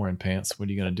like, yeah, I'm wearing pants. What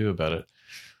are you going to do about it?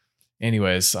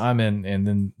 Anyways, I'm in. And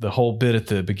then the whole bit at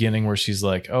the beginning where she's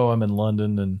like, oh, I'm in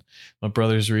London and my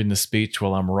brother's reading a speech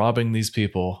while I'm robbing these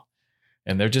people.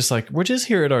 And they're just like, we're just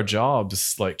here at our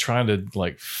jobs, like trying to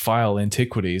like file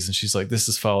antiquities. And she's like, this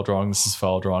is filed wrong. This is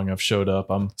filed wrong. I've showed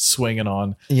up. I'm swinging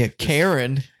on. Yeah,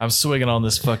 Karen. I'm swinging on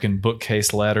this fucking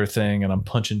bookcase ladder thing and I'm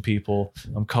punching people.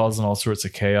 I'm causing all sorts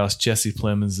of chaos. Jesse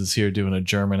Plemons is here doing a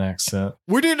German accent.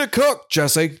 We need a cook,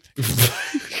 Jesse.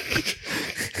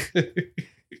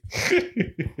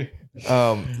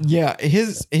 Yeah,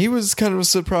 he was kind of a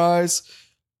surprise.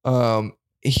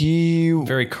 He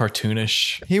very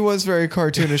cartoonish. He was very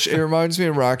cartoonish. It reminds me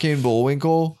of Rocky and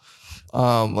Bullwinkle,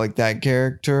 like that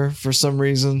character for some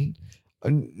reason.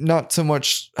 Not so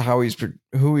much who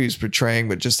he's portraying,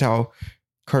 but just how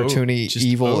cartoony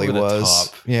evil he was.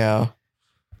 Top. Yeah,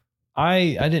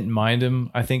 I didn't mind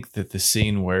him. I think that the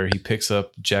scene where he picks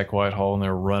up Jack Whitehall and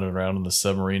they're running around in the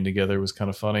submarine together was kind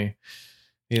of funny.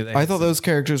 Yeah, I thought those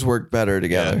characters worked better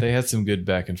together. Yeah, they had some good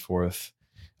back and forth.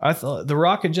 I thought The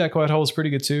Rock and Jack Whitehall was pretty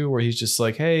good too, where he's just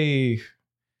like, hey, you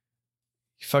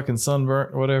fucking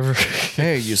sunburnt, whatever.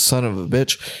 Hey, you son of a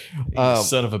bitch.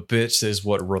 Son of a bitch is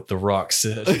what The Rock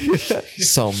said.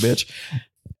 Son bitch.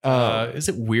 Is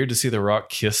it weird to see The Rock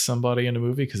kiss somebody in a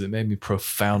movie? Because it made me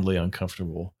profoundly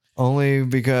uncomfortable. Only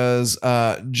because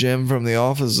Jim from The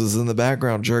Office was in the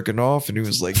background jerking off and he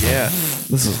was like, yeah,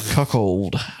 this is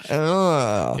cuckold.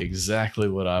 Exactly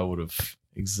what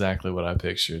I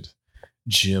pictured.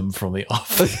 Jim from The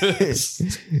Office.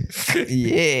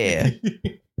 Yeah.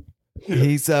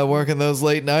 He's working those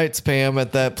late nights, Pam,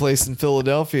 at that place in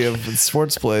Philadelphia, the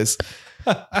sports place.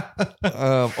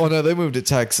 Oh no, they moved to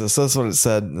Texas. That's what it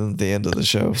said at the end of the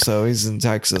show. So he's in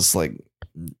Texas, like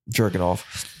jerking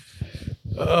off.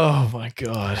 Oh my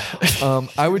God.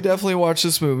 I would definitely watch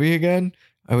this movie again.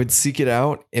 I would seek it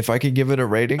out. If I could give it a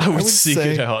rating, I would seek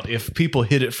it out. If people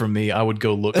hid it from me, I would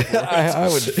go look for it. I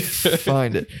would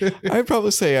find it. I'd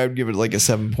probably say I would give it like a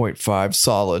 7.5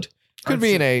 solid. Could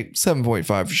be an 8,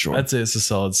 7.5 for sure. I'd say it's a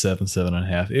solid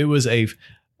 7.5. It was I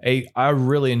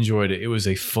really enjoyed it. It was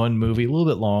a fun movie, a little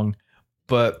bit long,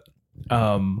 but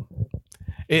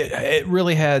it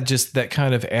really had just that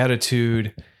kind of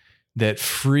attitude, that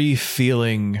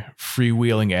freewheeling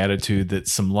attitude that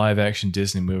some live action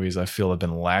Disney movies I feel have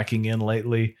been lacking in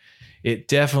lately. It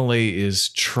definitely is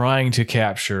trying to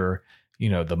capture,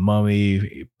 The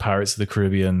Mummy, Pirates of the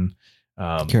Caribbean,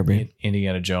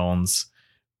 Indiana Jones.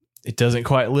 It doesn't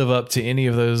quite live up to any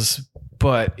of those,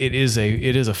 but it is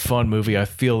a fun movie. I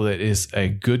feel that it is a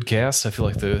good cast. I feel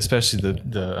like especially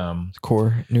the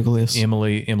core nucleus.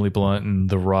 Emily Blunt and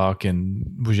The Rock and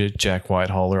Jack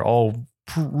Whitehall are all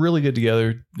really good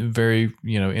together. Very,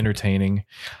 entertaining.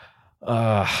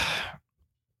 Yeah,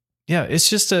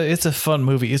 it's a fun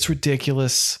movie. It's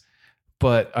ridiculous,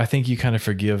 but I think you kind of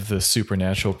forgive the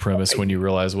supernatural premise when you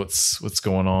realize what's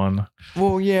going on.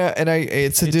 Well, yeah, and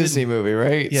it's a Disney movie,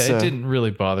 right? Yeah, so. It didn't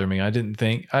really bother me. I didn't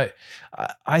think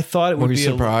I thought it would be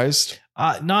surprised.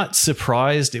 Not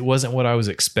surprised. It wasn't what I was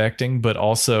expecting, but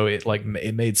also it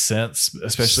made sense,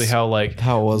 especially how it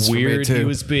was weird he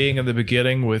was being in the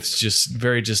beginning with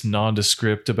just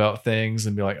nondescript about things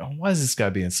and be like, oh, why is this guy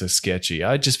being so sketchy?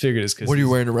 I just figured it's because what are you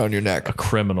wearing around your neck? A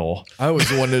criminal. I was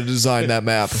the one to design that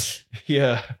map.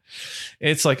 Yeah,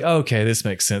 it's like, okay, this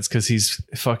makes sense because he's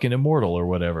fucking immortal or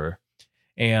whatever.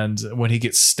 And when he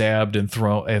gets stabbed and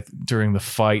thrown during the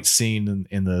fight scene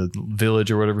in the village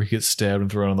or whatever, he gets stabbed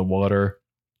and thrown in the water.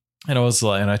 And I was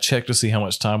like, and I checked to see how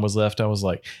much time was left. I was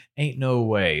like, ain't no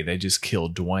way they just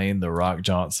killed Dwayne The Rock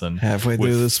Johnson halfway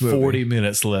through this movie. 40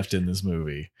 minutes left in this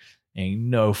movie. Ain't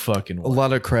no fucking way. A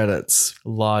lot of credits. A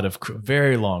lot of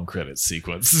very long credit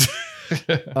sequence.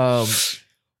 So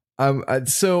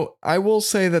I will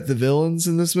say that the villains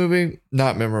in this movie,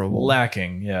 not memorable.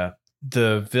 Lacking, yeah.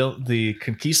 The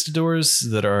conquistadors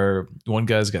that are, one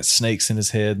guy's got snakes in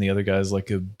his head and the other guy's like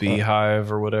a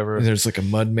beehive or whatever. There's like a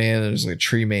mud man and there's like a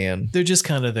tree man. They're just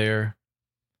kind of there.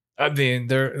 I mean,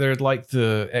 they're like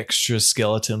the extra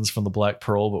skeletons from the Black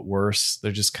Pearl, but worse.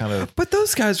 They're just kind of. But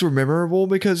those guys were memorable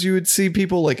because you would see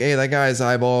people like, hey, that guy's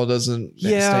eyeball doesn't.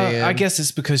 Yeah, I guess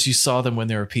it's because you saw them when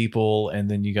they were people, and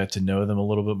then you got to know them a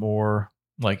little bit more,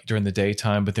 like during the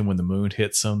daytime. But then when the moon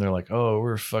hits them, they're like, oh,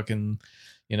 we're fucking.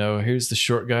 Here's the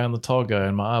short guy and the tall guy,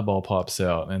 and my eyeball pops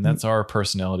out, and that's our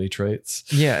personality traits.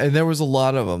 Yeah, and there was a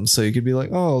lot of them, so you could be like,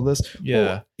 "Oh, this." Yeah,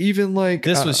 well, even like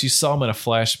this was you saw them in a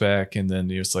flashback, and then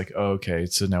you're just like, oh, "Okay,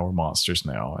 so now we're monsters."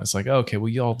 Now it's like, "Okay, well,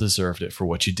 you all deserved it for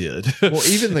what you did." Well,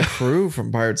 even the crew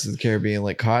from Pirates of the Caribbean,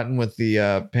 like Cotton with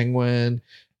the penguin,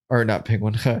 or not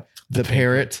penguin, the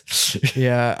parrot.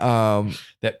 Yeah.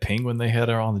 That penguin they had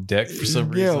on the deck for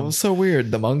some reason. Yeah, it was so weird.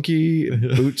 The monkey,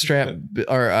 Bootstrap,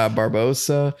 or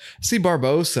Barbosa. See,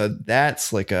 Barbosa,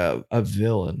 that's like a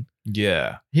villain.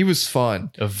 Yeah. He was fun.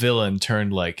 A villain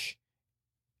turned like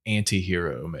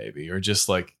anti-hero maybe, or just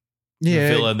like a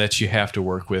villain that you have to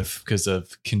work with because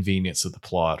of convenience of the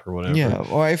plot or whatever. Yeah,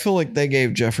 well, I feel like they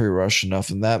gave Jeffrey Rush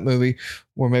enough in that movie,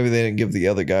 or maybe they didn't give the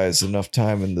other guys enough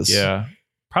time in this. Yeah.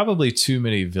 Probably too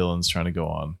many villains trying to go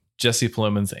on. Jesse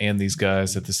Plemons and these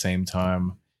guys at the same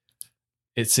time.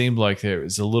 It seemed like there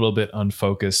was a little bit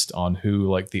unfocused on who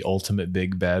like the ultimate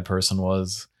big bad person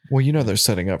was. Well, they're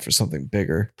setting up for something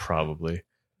bigger. Probably.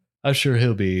 I'm sure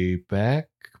he'll be back,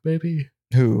 maybe.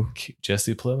 Who?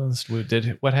 Jesse Plemons.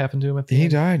 What happened to him at the end? He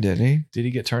died, didn't he? Did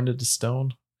he get turned into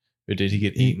stone? Or did he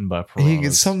get eaten by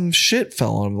piranhas? Some shit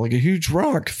fell on him, like a huge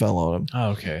rock fell on him. Oh,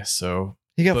 okay, so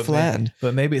he got flattened.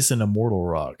 But maybe it's an immortal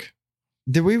rock.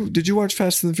 Did you watch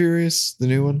Fast and the Furious, the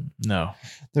new one? No.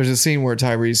 There's a scene where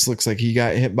Tyrese looks like he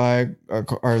got hit by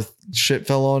or shit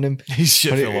fell on him.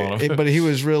 But he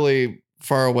was really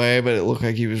far away, but it looked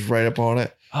like he was right up on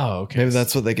it. Oh, okay. Maybe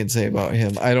that's what they can say about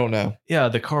him. I don't know. Yeah,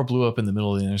 the car blew up in the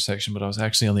middle of the intersection, but I was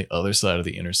actually on the other side of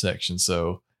the intersection,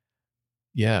 so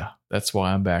yeah, that's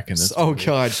why I'm back in this. Oh movie.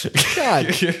 God,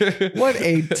 what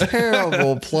a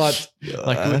terrible plot!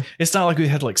 Like it's not like we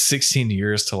had like 16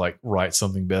 years to like write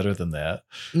something better than that.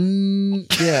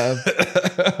 Yeah,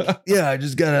 yeah. I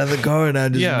just got out of the car and I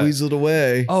just weaseled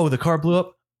away. Oh, the car blew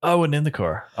up. I wasn't in the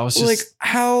car. I was just like,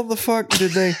 how the fuck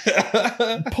did they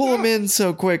pull him in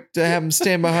so quick to have him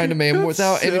stand behind a man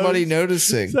without anybody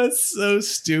noticing? That's so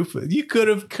stupid. You could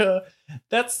have.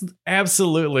 That's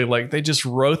absolutely like they just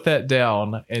wrote that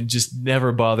down and just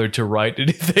never bothered to write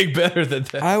anything better than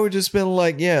that. I would just been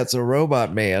like, yeah, it's a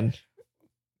robot man.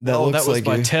 That was like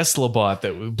my Tesla bot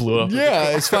that blew up.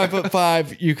 Yeah, it's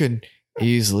 5'5". You can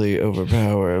easily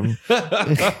overpower him.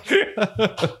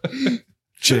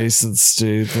 Jason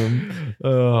Statham.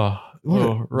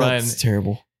 Ryan, that's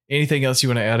terrible. Anything else you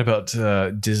want to add about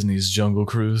Disney's Jungle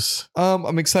Cruise?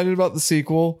 I'm excited about the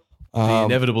sequel. The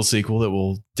inevitable sequel that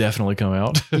will definitely come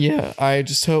out. Yeah, I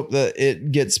just hope that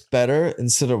it gets better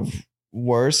instead of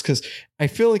worse, because I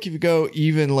feel like if you go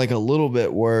even like a little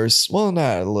bit worse, well,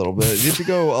 not a little bit, if you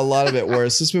go a lot of it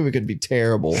worse, this movie could be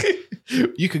terrible.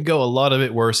 You could go a lot of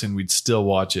it worse and we'd still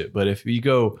watch it, but if you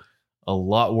go a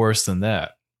lot worse than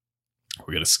that,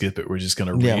 we're gonna skip it. We're just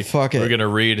gonna read. Yeah, fuck it. We're gonna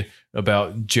read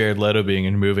about Jared Leto being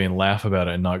in a movie and laugh about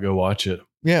it and not go watch it.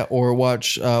 Yeah, or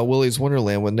watch Willy's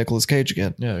Wonderland with Nicolas Cage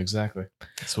again. Yeah, exactly.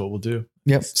 That's what we'll do.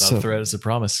 Yep. It's not a threat, it's a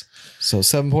promise. So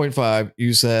 7.5.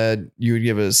 You said you would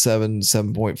give it a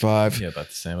 7.5. Yeah, about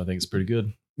the same. I think it's pretty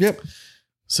good. Yep.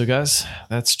 So, guys,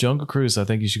 that's Jungle Cruise. I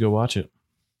think you should go watch it.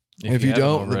 If you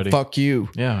don't, then fuck you.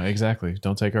 Yeah, exactly.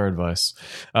 Don't take our advice.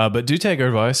 But do take our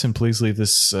advice and please leave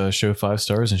this show 5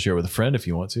 stars and share it with a friend if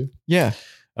you want to. Yeah.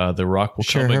 The Rock will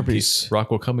Share herpes. Rock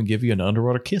will come and give you an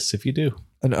underwater kiss if you do.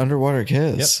 An underwater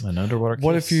kiss. Yep, an underwater kiss.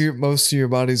 What if most of your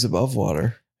body's above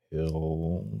water?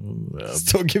 He'll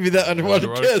still give you that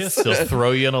underwater kiss. He'll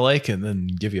throw you in a lake and then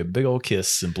give you a big old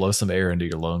kiss and blow some air into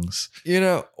your lungs. You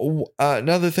know,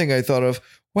 another thing I thought of,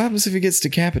 what happens if he gets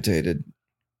decapitated?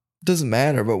 Doesn't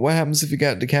matter, but what happens if he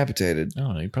got decapitated? I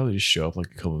don't know. You'd probably just show up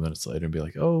like a couple of minutes later and be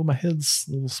like, oh, my head's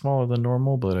a little smaller than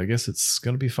normal, but I guess it's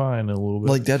going to be fine in a little bit.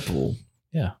 Like Deadpool.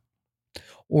 Yeah.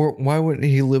 Or why wouldn't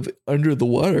he live under the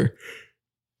water?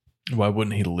 Why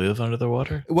wouldn't he live under the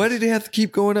water? Why did he have to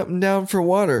keep going up and down for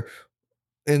water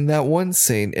in that one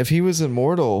scene? If he was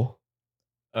immortal.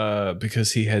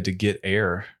 Because he had to get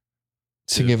air.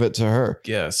 To give it to her.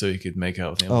 Yeah, so he could make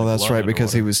out with him. Oh, that's right,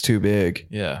 because he was too big.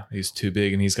 Yeah, he's too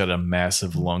big and he's got a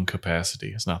massive lung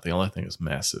capacity. It's not the only thing that's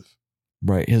massive.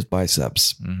 Right, his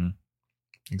biceps. Mm-hmm.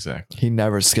 Exactly. He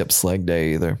never skips leg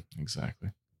day either. Exactly.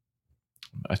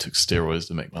 I took steroids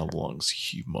to make my lungs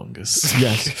humongous.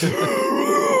 Yes.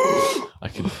 I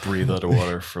could breathe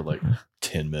underwater for like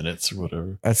 10 minutes or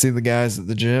whatever. I see the guys at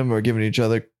the gym are giving each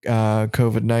other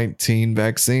COVID-19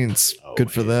 vaccines. Oh,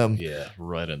 good for them. Yeah,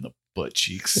 right in the butt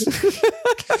cheeks.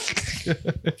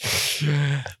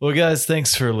 Well, guys,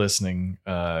 thanks for listening.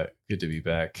 Good to be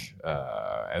back.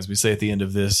 As we say at the end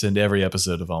of this and every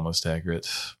episode of Almost Accurate.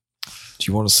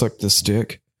 Do you want to suck this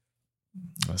dick?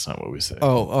 That's not what we say.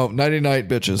 Oh, nighty-night,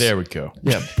 bitches. There we go.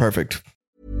 Yeah, perfect.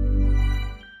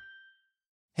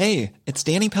 Hey, it's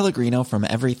Danny Pellegrino from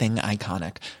Everything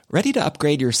Iconic. Ready to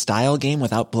upgrade your style game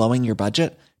without blowing your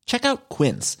budget? Check out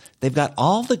Quince. They've got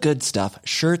all the good stuff,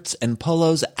 shirts and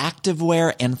polos,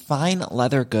 activewear, and fine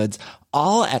leather goods,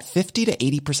 all at 50 to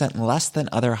 80% less than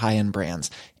other high-end brands.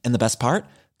 And the best part?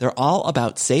 They're all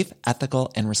about safe,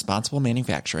 ethical, and responsible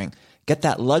manufacturing. Get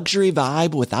that luxury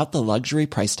vibe without the luxury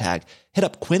price tag. Hit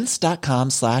up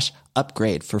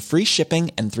quince.com/upgrade for free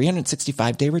shipping and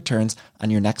 365-day returns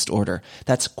on your next order.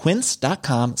 That's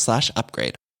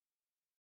quince.com/upgrade.